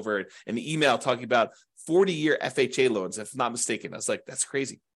sent me over an email talking about 40-year FHA loans, if I'm not mistaken. I was like, that's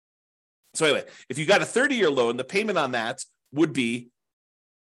crazy. So anyway, if you got a 30-year loan, the payment on that would be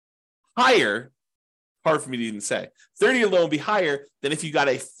higher. Hard for me to even say. 30-year loan would be higher than if you got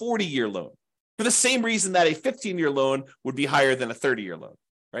a 40-year loan for the same reason that a 15-year loan would be higher than a 30-year loan,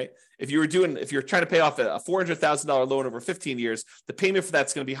 right? If you're trying to pay off a $400,000 loan over 15 years, the payment for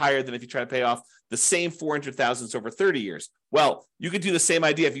that's going to be higher than if you try to pay off the same $400,000 over 30 years. Well, you could do the same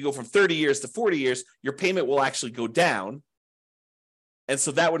idea. If you go from 30 years to 40 years, your payment will actually go down. And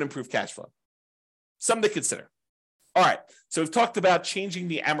so that would improve cash flow. Something to consider. All right. So we've talked about changing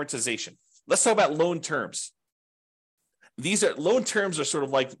the amortization. Let's talk about loan terms. Loan terms are sort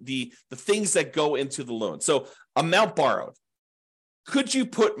of like the things that go into the loan. So amount borrowed. Could you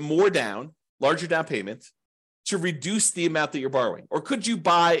put more down, larger down payment, to reduce the amount that you're borrowing? Or could you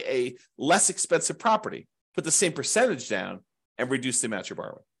buy a less expensive property, put the same percentage down, and reduce the amount you're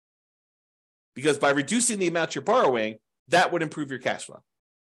borrowing? Because by reducing the amount you're borrowing, that would improve your cash flow.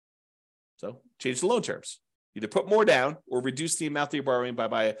 So change the loan terms. Either put more down or reduce the amount that you're borrowing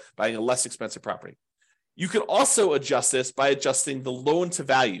by buying a less expensive property. You can also adjust this by adjusting the loan to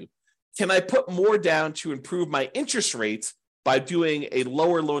value. Can I put more down to improve my interest rates by doing a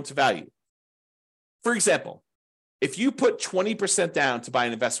lower loan to value? For example, if you put 20% down to buy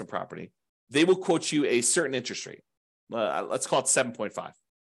an investment property, they will quote you a certain interest rate. Let's call it 7.5.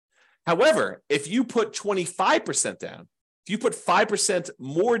 However, if you put 25% down, if you put 5%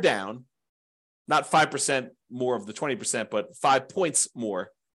 more down, not 5% more of the 20%, but 5 points more.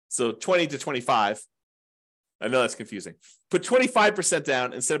 So 20 to 25. I know that's confusing. Put 25%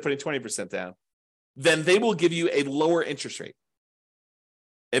 down instead of putting 20% down. then they will give you a lower interest rate.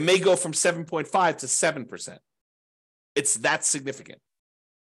 It may go from 7.5 to 7%. It's that significant.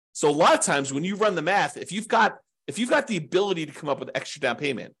 So a lot of times when you run the math, if you've got the ability to come up with extra down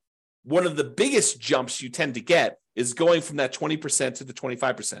payment, one of the biggest jumps you tend to get is going from that 20% to the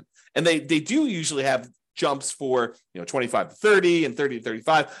 25%. And they do usually have jumps for 25 to 30 and 30 to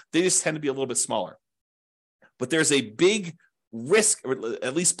 35. They just tend to be a little bit smaller. But there's a big risk, or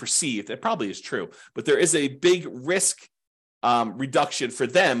at least perceived, it probably is true, but there is a big risk reduction for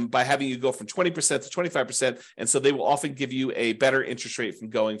them by having you go from 20% to 25%. And so they will often give you a better interest rate from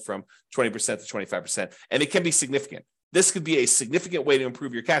going from 20% to 25%. And it can be significant. This could be a significant way to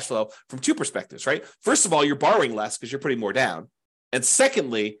improve your cash flow from two perspectives, right? First of all, you're borrowing less because you're putting more down. And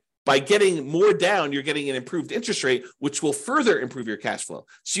secondly, by getting more down, you're getting an improved interest rate, which will further improve your cash flow.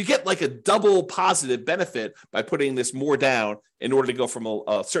 So you get like a double positive benefit by putting this more down in order to go from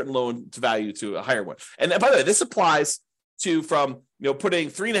a certain loan to value to a higher one. And by the way, this applies to from putting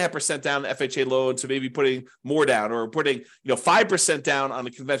 3.5% down the FHA loan to maybe putting more down, or putting 5% down on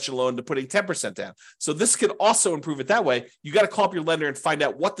a conventional loan to putting 10% down. So this could also improve it that way. You got to call up your lender and find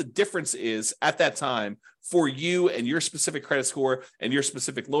out what the difference is at that time for you and your specific credit score and your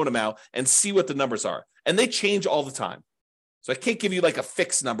specific loan amount, and see what the numbers are. And they change all the time. So I can't give you like a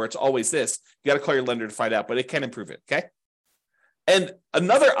fixed number. It's always this. You got to call your lender to find out, but it can improve it. Okay. And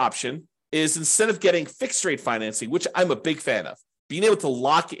another option is, instead of getting fixed rate financing, which I'm a big fan of, being able to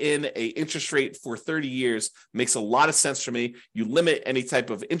lock in a interest rate for 30 years makes a lot of sense for me. You limit any type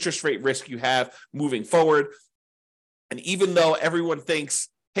of interest rate risk you have moving forward. And even though everyone thinks,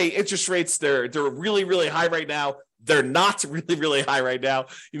 hey, interest rates, they're really, really high right now, they're not really, really high right now.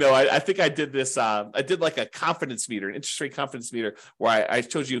 I think I did this, I did like a confidence meter, an interest rate confidence meter, where I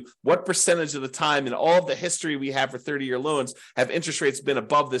showed you what percentage of the time in all of the history we have for 30-year loans have interest rates been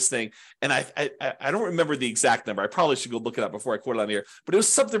above this thing. And I don't remember the exact number. I probably should go look it up before I quote it on here, but it was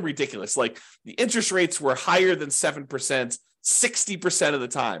something ridiculous. Like the interest rates were higher than 7%, 60% of the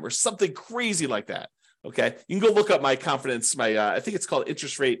time, or something crazy like that. Okay, you can go look up my confidence, I think it's called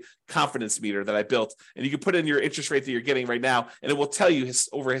interest rate confidence meter that I built, and you can put in your interest rate that you're getting right now, and it will tell you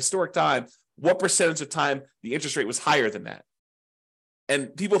over historic time what percentage of time the interest rate was higher than that.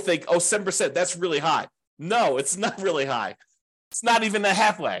 And people think, 7%, that's really high. No, it's not really high. It's not even a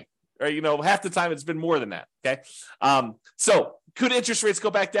halfway, or half the time it's been more than that. Okay, so could interest rates go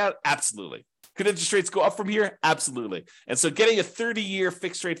back down? Absolutely. Could interest rates go up from here? Absolutely. And so getting a 30-year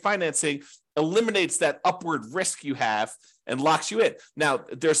fixed rate financing eliminates that upward risk you have and locks you in. Now,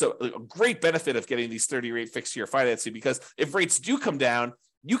 there's a great benefit of getting these 30-year fixed year financing, because if rates do come down,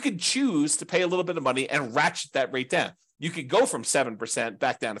 you can choose to pay a little bit of money and ratchet that rate down. You could go from 7%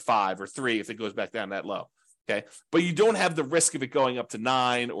 back down to 5 or 3 if it goes back down that low. Okay, but you don't have the risk of it going up to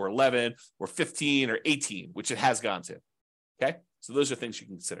 9 or 11 or 15 or 18, which it has gone to. Okay, so those are things you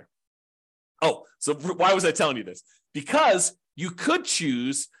can consider. So why was I telling you this? Because you could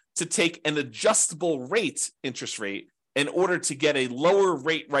choose to take an adjustable rate interest rate in order to get a lower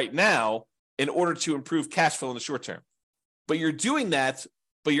rate right now in order to improve cash flow in the short term. But you're doing that,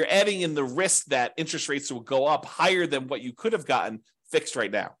 but you're adding in the risk that interest rates will go up higher than what you could have gotten fixed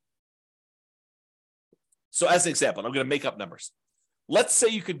right now. So as an example, I'm going to make up numbers. Let's say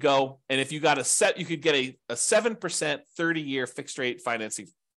you could go, and if you got you could get a 7% 30-year fixed rate financing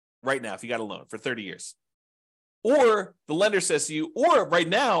right now if you got a loan for 30 years. Or the lender says to you, or right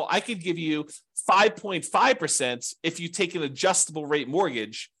now, I could give you 5.5% if you take an adjustable rate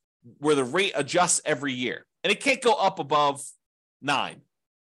mortgage where the rate adjusts every year. And it can't go up above 9,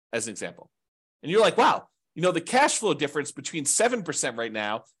 as an example. And you're like, wow, the cash flow difference between 7% right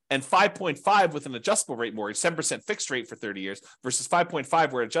now and 5.5 with an adjustable rate mortgage, 7% fixed rate for 30 years versus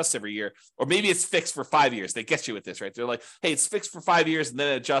 5.5 where it adjusts every year, or maybe it's fixed for 5 years. They get you with this, right? They're like, hey, it's fixed for 5 years and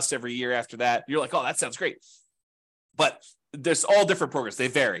then it adjusts every year after that. You're like, oh, that sounds great. But there's all different programs. They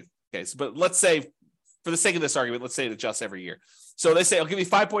vary. Okay, but let's say, for the sake of this argument, let's say it adjusts every year. So they say, I'll give you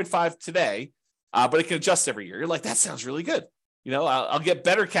 5.5 today, but it can adjust every year. You're like, that sounds really good. I'll get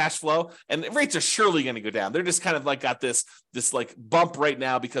better cash flow, and rates are surely going to go down. They're just kind of like got this like bump right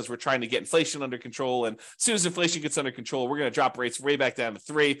now because we're trying to get inflation under control. And as soon as inflation gets under control, we're going to drop rates way back down to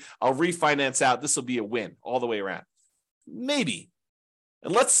 3. I'll refinance out. This will be a win all the way around. Maybe.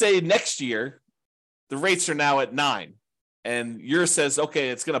 And let's say next year, the rates are now at 9. And yours says, okay,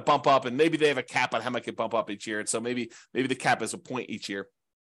 it's going to bump up, and maybe they have a cap on how much it can bump up each year. And so maybe the cap is a point each year.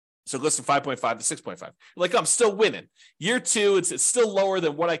 So it goes from 5.5 to 6.5. You're like, I'm still winning. Year 2, it's still lower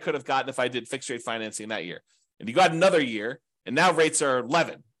than what I could have gotten if I did fixed rate financing that year. And you got another year, and now rates are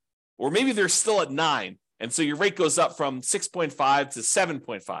 11. Or maybe they're still at 9. And so your rate goes up from 6.5 to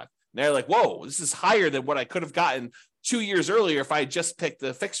 7.5. And they're like, whoa, this is higher than what I could have gotten 2 years earlier if I had just picked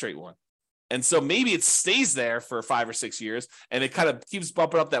the fixed rate one. And so maybe it stays there for 5 or 6 years, and it kind of keeps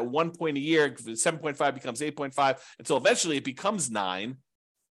bumping up that 1 point a year. 7.5 becomes 8.5 until eventually it becomes 9.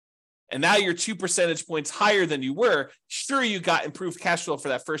 And now you're 2 percentage points higher than you were. Sure, you got improved cash flow for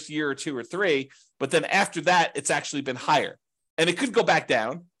that first year or 2 or 3, but then after that, it's actually been higher. And it could go back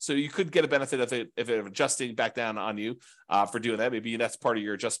down. So you could get a benefit of it if it adjusting back down on you for doing that. Maybe that's part of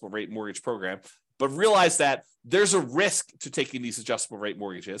your adjustable rate mortgage program. But realize that there's a risk to taking these adjustable rate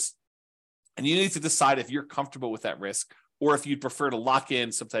mortgages. And you need to decide if you're comfortable with that risk or if you'd prefer to lock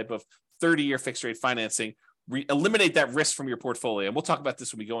in some type of 30-year fixed rate financing, eliminate that risk from your portfolio. And we'll talk about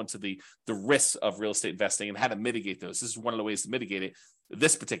this when we go into the risks of real estate investing and how to mitigate those. This is one of the ways to mitigate it.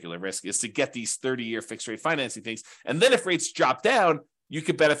 This particular risk is to get these 30-year fixed rate financing things. And then if rates drop down, you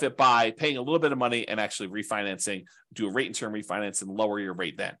could benefit by paying a little bit of money and actually refinancing, do a rate and term refinance and lower your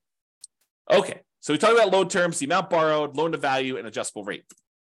rate then. Okay, so we talked about loan terms, the amount borrowed, loan to value, and adjustable rate.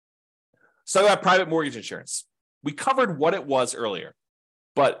 Let's talk about private mortgage insurance. We covered what it was earlier,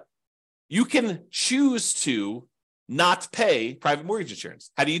 but you can choose to not pay private mortgage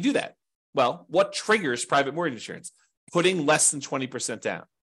insurance. How do you do that? Well, what triggers private mortgage insurance? Putting less than 20% down.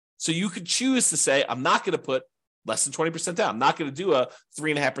 So you could choose to say, I'm not going to put less than 20% down. I'm not going to do a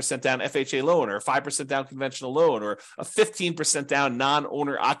 3.5% down FHA loan or a 5% down conventional loan or a 15% down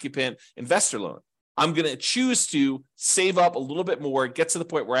non-owner occupant investor loan. I'm going to choose to save up a little bit more, get to the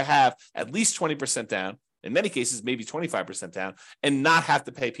point where I have at least 20% down, in many cases, maybe 25% down, and not have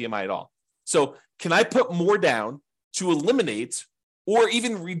to pay PMI at all. So can I put more down to eliminate or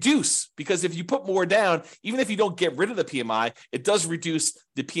even reduce? Because if you put more down, even if you don't get rid of the PMI, it does reduce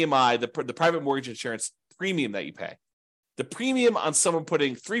the PMI, the private mortgage insurance premium that you pay. The premium on someone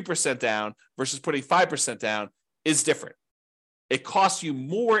putting 3% down versus putting 5% down is different. It costs you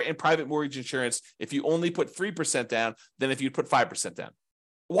more in private mortgage insurance if you only put 3% down than if you put 5% down.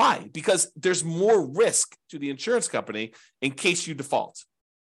 Why? Because there's more risk to the insurance company in case you default.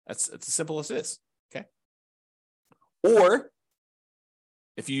 It's as simple as it is, okay? Or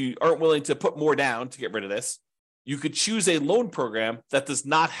if you aren't willing to put more down to get rid of this, you could choose a loan program that does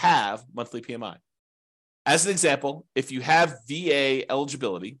not have monthly PMI. As an example, if you have VA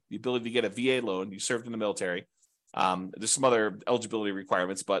eligibility, the ability to get a VA loan, you served in the military, there's some other eligibility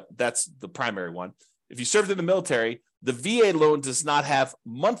requirements, but that's the primary one. If you served in the military, the VA loan does not have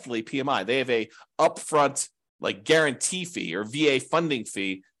monthly PMI. They have a upfront like guarantee fee or VA funding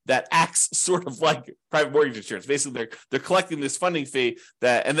fee that acts sort of like private mortgage insurance. Basically, they're collecting this funding fee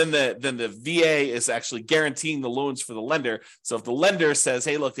that, and then the VA is actually guaranteeing the loans for the lender. So if the lender says,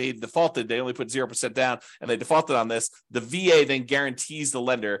 "Hey, look, they defaulted, they only put 0% down, and they defaulted on this," the VA then guarantees the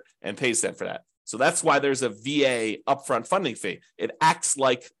lender and pays them for that. So that's why there's a VA upfront funding fee. It acts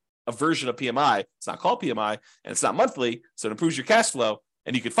like a version of PMI. It's not called PMI, and it's not monthly, so it improves your cash flow,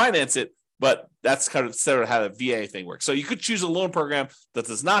 and you can finance it. But that's kind of sort of how the VA thing works. So you could choose a loan program that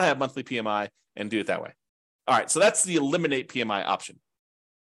does not have monthly PMI and do it that way. All right, so that's the eliminate PMI option.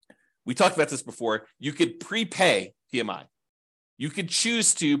 We talked about this before. You could prepay PMI. You could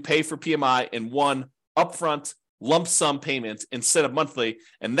choose to pay for PMI in one upfront lump sum payment instead of monthly,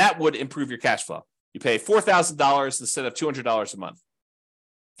 and that would improve your cash flow. You pay $4,000 instead of $200 a month.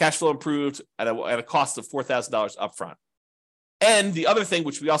 Cash flow improved at a cost of $4,000 upfront. And the other thing,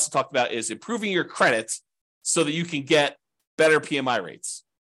 which we also talked about, is improving your credit so that you can get better PMI rates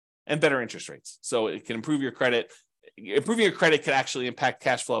and better interest rates. So it can improve your credit. Improving your credit can actually impact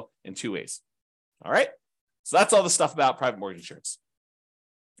cash flow in 2 ways. All right. So that's all the stuff about private mortgage insurance.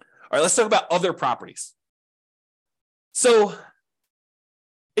 All right, let's talk about other properties. So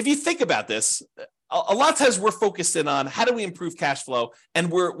if you think about this, a lot of times we're focused in on how do we improve cash flow,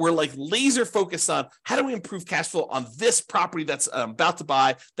 and we're like laser focused on how do we improve cash flow on this property that's about to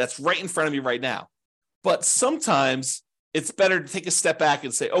buy, that's right in front of me right now. But sometimes it's better to take a step back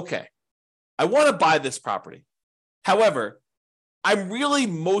and say, okay, I want to buy this property. However, I'm really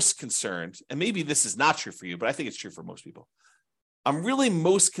most concerned, and maybe this is not true for you, but I think it's true for most people. I'm really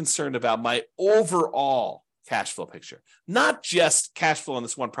most concerned about my overall cash flow picture, not just cash flow on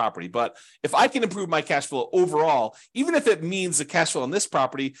this one property, but if I can improve my cash flow overall, even if it means the cash flow on this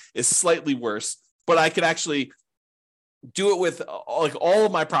property is slightly worse, but I can actually do it with like all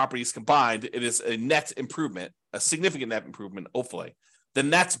of my properties combined, it is a net improvement, a significant net improvement, hopefully,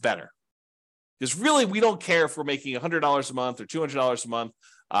 then that's better. Because really, we don't care if we're making $100 a month or $200 a month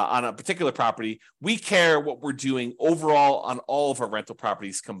on a particular property. We care what we're doing overall on all of our rental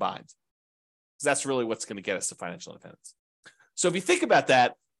properties combined. That's really what's going to get us to financial independence. So if you think about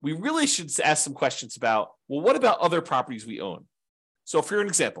that, we really should ask some questions about, well, what about other properties we own? So for an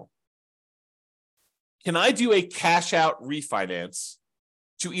example, can I do a cash out refinance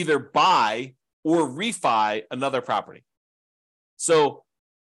to either buy or refi another property? So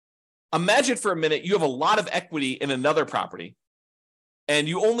imagine for a minute, you have a lot of equity in another property and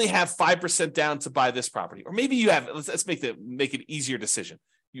you only have 5% down to buy this property. Or maybe you have, let's make it easier decision.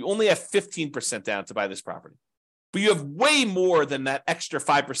 You only have 15% down to buy this property, but you have way more than that extra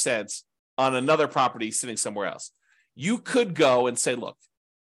 5% on another property sitting somewhere else. You could go and say, look,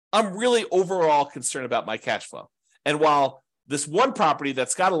 I'm really overall concerned about my cash flow. And while this one property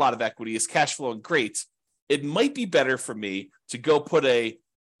that's got a lot of equity is cash flowing great, it might be better for me to go put a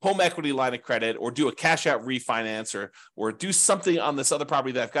home equity line of credit or do a cash out refinance or do something on this other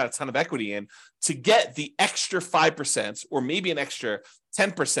property that I've got a ton of equity in to get the extra 5% or maybe an extra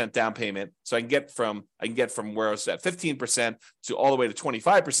 10% down payment. So I can get from where I was at 15% to all the way to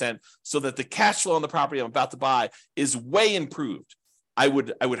 25% so that the cash flow on the property I'm about to buy is way improved. I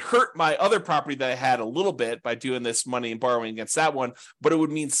would hurt my other property that I had a little bit by doing this money and borrowing against that one, but it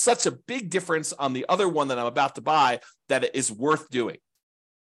would mean such a big difference on the other one that I'm about to buy that it is worth doing.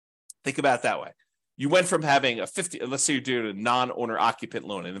 Think about it that way. You went from having let's say you're doing a non-owner occupant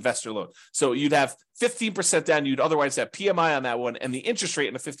loan, an investor loan. So you'd have 15% down, you'd otherwise have PMI on that one, and the interest rate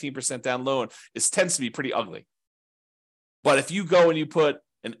in a 15% down loan tends to be pretty ugly. But if you go and you put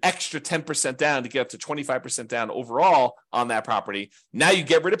an extra 10% down to get up to 25% down overall on that property, now you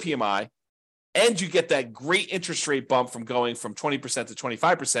get rid of PMI and you get that great interest rate bump from going from 20% to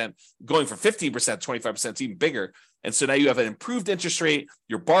 25%, going from 15% to 25% is even bigger. And so now you have an improved interest rate,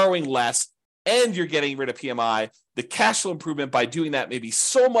 you're borrowing less, and you're getting rid of PMI. The cash flow improvement by doing that may be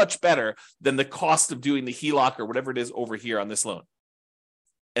so much better than the cost of doing the HELOC or whatever it is over here on this loan.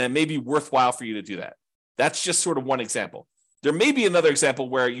 And it may be worthwhile for you to do that. That's just sort of one example. There may be another example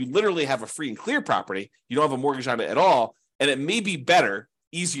where you literally have a free and clear property, you don't have a mortgage on it at all, and it may be better,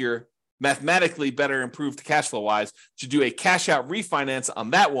 easier, mathematically better improved cash flow wise to do a cash out refinance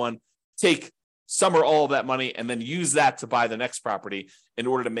on that one, take some or all of that money, and then use that to buy the next property in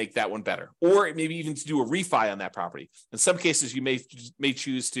order to make that one better. Or maybe even to do a refi on that property. In some cases, you may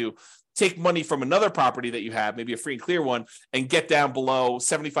choose to take money from another property that you have, maybe a free and clear one, and get down below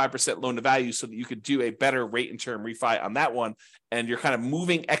 75% loan to value so that you could do a better rate and term refi on that one. And you're kind of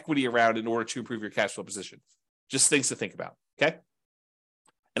moving equity around in order to improve your cash flow position. Just things to think about, okay?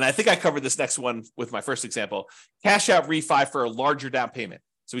 And I think I covered this next one with my first example, cash out refi for a larger down payment.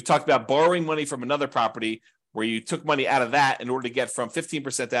 So we talked about borrowing money from another property where you took money out of that in order to get from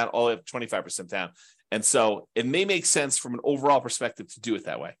 15% down all the way up to 25% down. And so it may make sense from an overall perspective to do it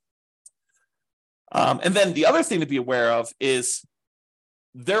that way. And then the other thing to be aware of is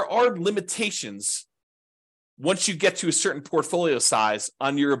there are limitations once you get to a certain portfolio size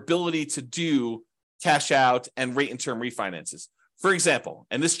on your ability to do cash out and rate and term refinances. For example,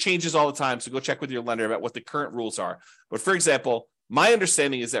 and this changes all the time, so go check with your lender about what the current rules are. But for example, my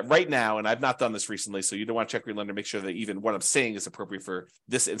understanding is that right now, and I've not done this recently, so you don't want to check with your lender, make sure that even what I'm saying is appropriate for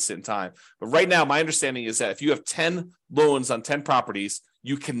this instant in time. But right now, my understanding is that if you have 10 loans on 10 properties,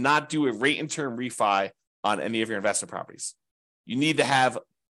 you cannot do a rate and term refi on any of your investment properties. You need to have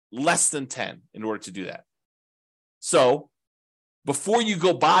less than 10 in order to do that. So before you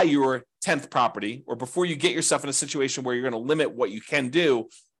go buy your 10th property, or before you get yourself in a situation where you're going to limit what you can do,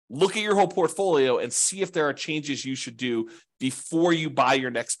 look at your whole portfolio and see if there are changes you should do before you buy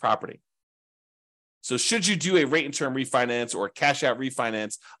your next property. So should you do a rate and term refinance or a cash out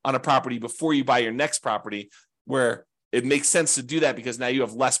refinance on a property before you buy your next property, where it makes sense to do that because now you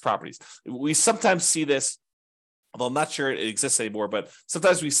have less properties? We sometimes see this, although I'm not sure it exists anymore, but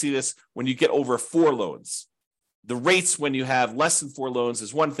sometimes we see this when you get over 4 loans. The rates when you have less than 4 loans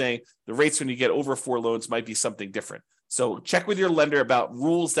is one thing. The rates when you get over 4 loans might be something different. So check with your lender about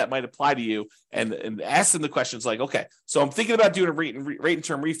rules that might apply to you and ask them the questions like, okay, so I'm thinking about doing a rate and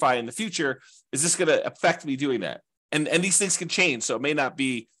term refi in the future. Is this going to affect me doing that? And these things can change. So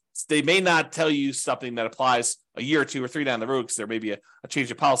they may not tell you something that applies a year or 2 or 3 down the road because there may be a change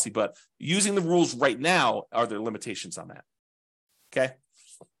of policy, but using the rules right now, are there limitations on that? Okay.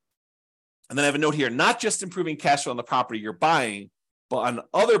 And then I have a note here, not just improving cash flow on the property you're buying, but on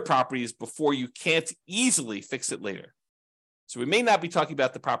other properties before you can't easily fix it later. So we may not be talking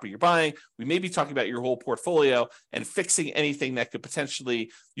about the property you're buying. We may be talking about your whole portfolio and fixing anything that could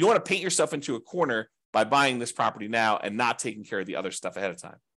potentially, you don't want to paint yourself into a corner by buying this property now and not taking care of the other stuff ahead of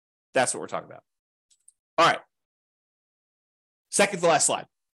time. That's what we're talking about. All right. Second to last slide.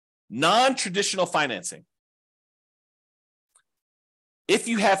 Non-traditional financing. If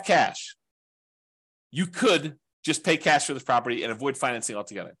you have cash, you could just pay cash for this property and avoid financing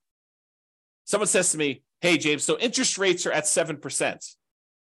altogether. Someone says to me, hey, James, so interest rates are at 7%.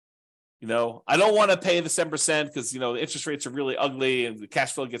 I don't want to pay the 7% because, the interest rates are really ugly and the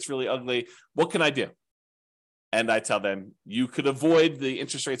cash flow gets really ugly. What can I do? And I tell them, you could avoid the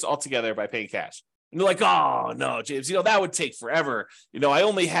interest rates altogether by paying cash. And they're like, oh, no, James, that would take forever. I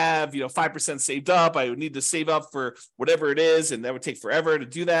only have, 5% saved up. I would need to save up for whatever it is. And that would take forever to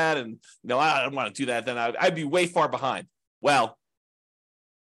do that. And, I don't want to do that. Then I'd be way far behind. Well,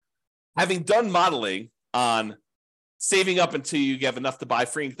 having done modeling on saving up until you have enough to buy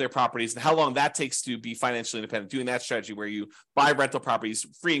free and clear properties and how long that takes to be financially independent, doing that strategy where you buy rental properties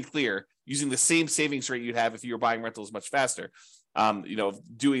free and clear using the same savings rate you'd have if you were buying rentals much faster.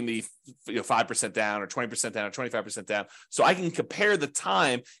 Doing the 5% down or 20% down or 25% down. So I can compare the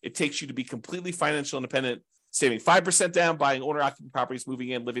time it takes you to be completely financial independent, saving 5% down, buying owner-occupied properties, moving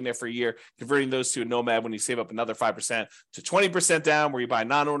in, living there for a year, converting those to a nomad when you save up another 5%, to 20% down where you buy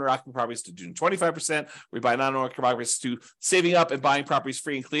non-owner-occupied properties, to doing 25% where you buy non-owner-occupied properties, to saving up and buying properties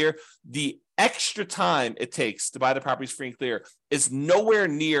free and clear. The extra time it takes to buy the properties free and clear is nowhere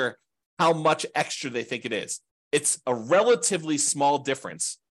near how much extra they think it is. It's a relatively small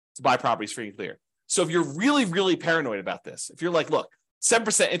difference to buy properties free and clear. So if you're really, really paranoid about this, if you're like, look,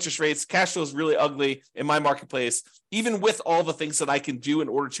 7% interest rates, cash flow is really ugly in my marketplace, even with all the things that I can do in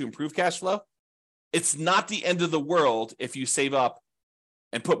order to improve cash flow, it's not the end of the world if you save up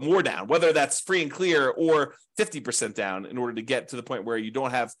and put more down, whether that's free and clear or 50% down in order to get to the point where you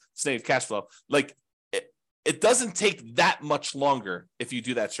don't have sustained cash flow. Like it doesn't take that much longer if you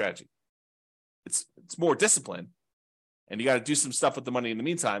do that strategy. It's more discipline, and you got to do some stuff with the money in the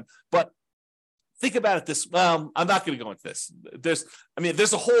meantime. But think about it this. Well, I'm not going to go into this.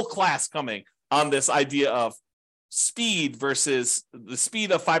 There's a whole class coming on this idea of speed versus the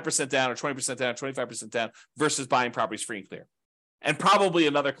speed of 5% down or 20% down, 25% down versus buying properties free and clear, and probably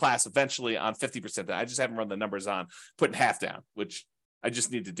another class eventually on 50% down. I just haven't run the numbers on putting half down, which I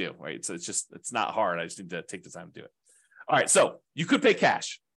just need to do. Right, so it's not hard. I just need to take the time to do it. All right, so you could pay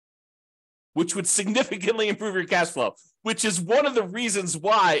cash, which would significantly improve your cash flow, which is one of the reasons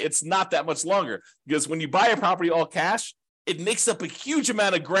why it's not that much longer. Because when you buy a property all cash, it makes up a huge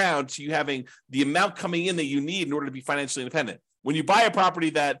amount of ground to you having the amount coming in that you need in order to be financially independent. When you buy a property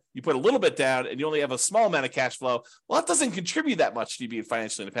that you put a little bit down and you only have a small amount of cash flow, well, that doesn't contribute that much to you being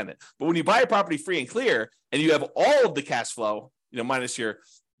financially independent. But when you buy a property free and clear and you have all of the cash flow, minus your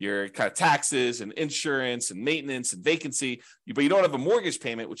kind of taxes and insurance and maintenance and vacancy, but you don't have a mortgage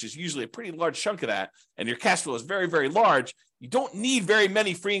payment, which is usually a pretty large chunk of that, and your cash flow is very, very large, you don't need very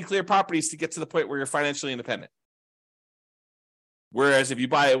many free and clear properties to get to the point where you're financially independent. Whereas if you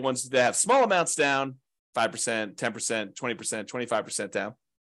buy ones that have small amounts down, 5%, 10%, 20%, 25% down,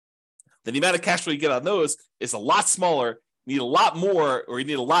 then the amount of cash flow you get on those is a lot smaller. You need a lot more, or you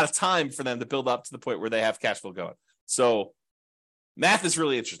need a lot of time for them to build up to the point where they have cash flow going. So math is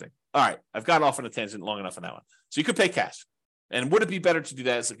really interesting. All right, I've gone off on a tangent long enough on that one. So you could pay cash. And would it be better to do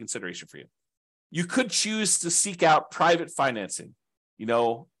that as a consideration for you? You could choose to seek out private financing.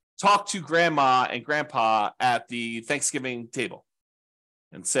 Talk to grandma and grandpa at the Thanksgiving table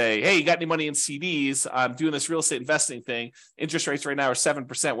and say, hey, you got any money in CDs? I'm doing this real estate investing thing. Interest rates right now are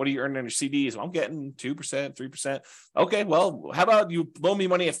 7%. What are you earning on your CDs? Well, I'm getting 2%, 3%. Okay, well, how about you loan me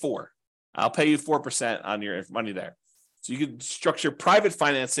money at 4%? I'll pay you 4% on your money there. So you could structure private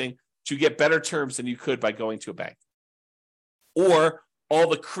financing to get better terms than you could by going to a bank. Or all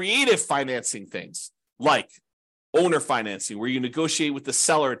the creative financing things like owner financing, where you negotiate with the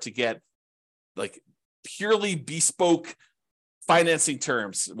seller to get like purely bespoke financing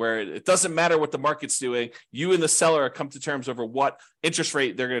terms, where it doesn't matter what the market's doing. You and the seller come to terms over what interest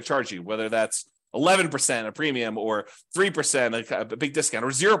rate they're going to charge you, whether that's 11% a premium or 3% a big discount or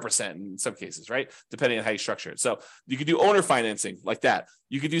 0% in some cases, right? Depending on how you structure it. So you could do owner financing like that.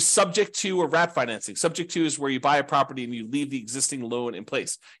 You could do subject to or wrap financing. Subject to is where you buy a property and you leave the existing loan in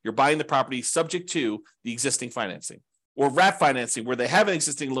place. You're buying the property subject to the existing financing. Or wrap financing, where they have an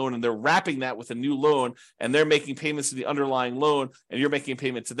existing loan and they're wrapping that with a new loan and they're making payments to the underlying loan and you're making a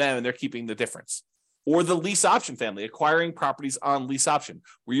payment to them and they're keeping the difference. Or the lease option family, acquiring properties on lease option,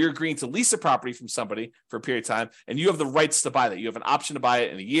 where you're agreeing to lease a property from somebody for a period of time, and you have the rights to buy that. You have an option to buy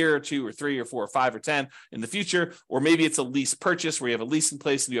it in a year or 2 or 3 or 4 or 5 or 10 in the future. Or maybe it's a lease purchase where you have a lease in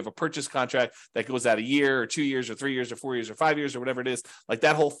place and you have a purchase contract that goes out a year or 2 years or 3 years or 4 years or 5 years or whatever it is, like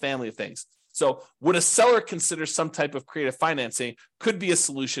that whole family of things. So would a seller consider some type of creative financing could be a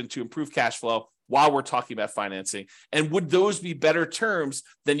solution to improve cash flow while we're talking about financing? And would those be better terms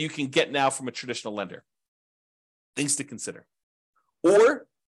than you can get now from a traditional lender? Things to consider. Or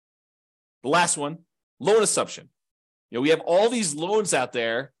the last one, loan assumption. We have all these loans out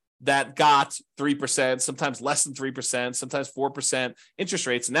there that got 3%, sometimes less than 3%, sometimes 4% interest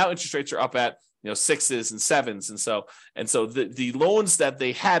rates. And now interest rates are up at 6s and 7s. And so the loans that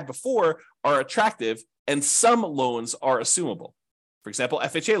they had before are attractive, and some loans are assumable. For example,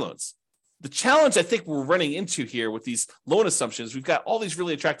 FHA loans. The challenge I think we're running into here with these loan assumptions, we've got all these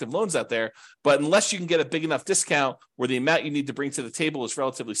really attractive loans out there, but unless you can get a big enough discount where the amount you need to bring to the table is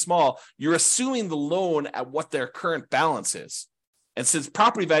relatively small, you're assuming the loan at what their current balance is. And since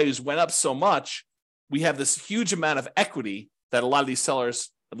property values went up so much, we have this huge amount of equity that a lot of these sellers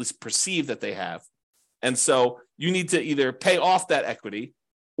at least perceive that they have. And so you need to either pay off that equity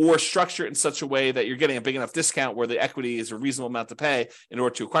or structure it in such a way that you're getting a big enough discount where the equity is a reasonable amount to pay in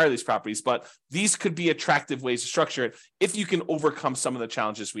order to acquire these properties. But these could be attractive ways to structure it if you can overcome some of the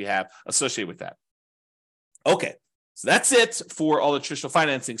challenges we have associated with that. Okay, so that's it for all the traditional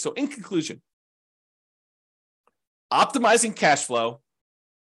financing. So in conclusion, optimizing cash flow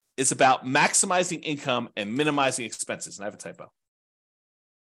is about maximizing income and minimizing expenses. And I have a typo.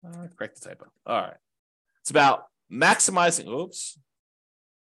 Correct the typo. All right. It's about maximizing, All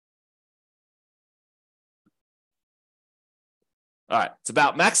right. It's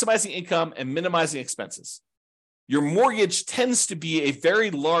about maximizing income and minimizing expenses. Your mortgage tends to be a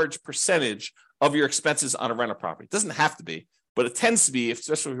very large percentage of your expenses on a rental property. It doesn't have to be, but it tends to be,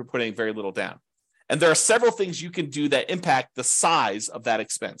 especially if you're putting very little down. And there are several things you can do that impact the size of that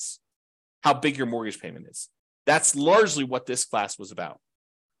expense, how big your mortgage payment is. That's largely what this class was about.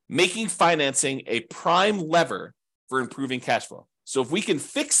 Making financing a prime lever for improving cash flow. So if we can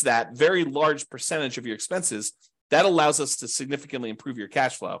fix that very large percentage of your expenses, that allows us to significantly improve your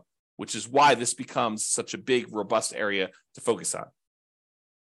cash flow, which is why this becomes such a big, robust area to focus on.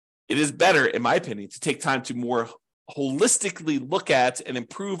 It is better, in my opinion, to take time to more holistically look at and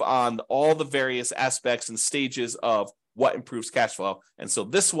improve on all the various aspects and stages of what improves cash flow. And so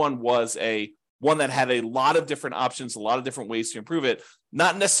this one was one that had a lot of different options, a lot of different ways to improve it.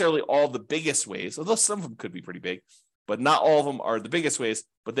 Not necessarily all the biggest ways, although some of them could be pretty big, but not all of them are the biggest ways,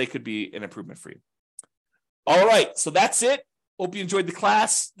 but they could be an improvement for you. All right, so that's it. Hope you enjoyed the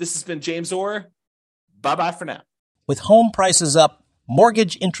class. This has been James Orr. Bye-bye for now. With home prices up,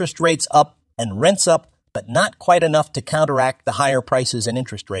 mortgage interest rates up, and rents up, but not quite enough to counteract the higher prices and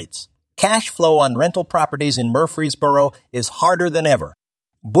interest rates. Cash flow on rental properties in Murfreesboro is harder than ever.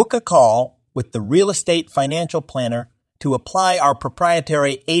 Book a call with the Real Estate Financial Planner to apply our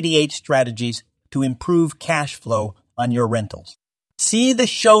proprietary 88 strategies to improve cash flow on your rentals. See the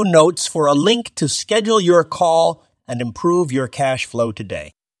show notes for a link to schedule your call and improve your cash flow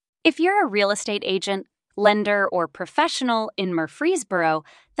today. If you're a real estate agent, lender, or professional in Murfreesboro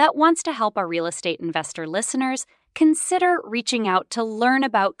that wants to help our real estate investor listeners, consider reaching out to learn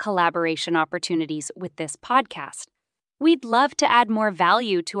about collaboration opportunities with this podcast. We'd love to add more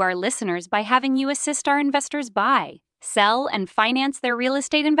value to our listeners by having you assist our investors buy, sell, and finance their real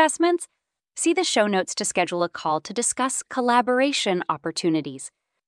estate investments. See the show notes to schedule a call to discuss collaboration opportunities.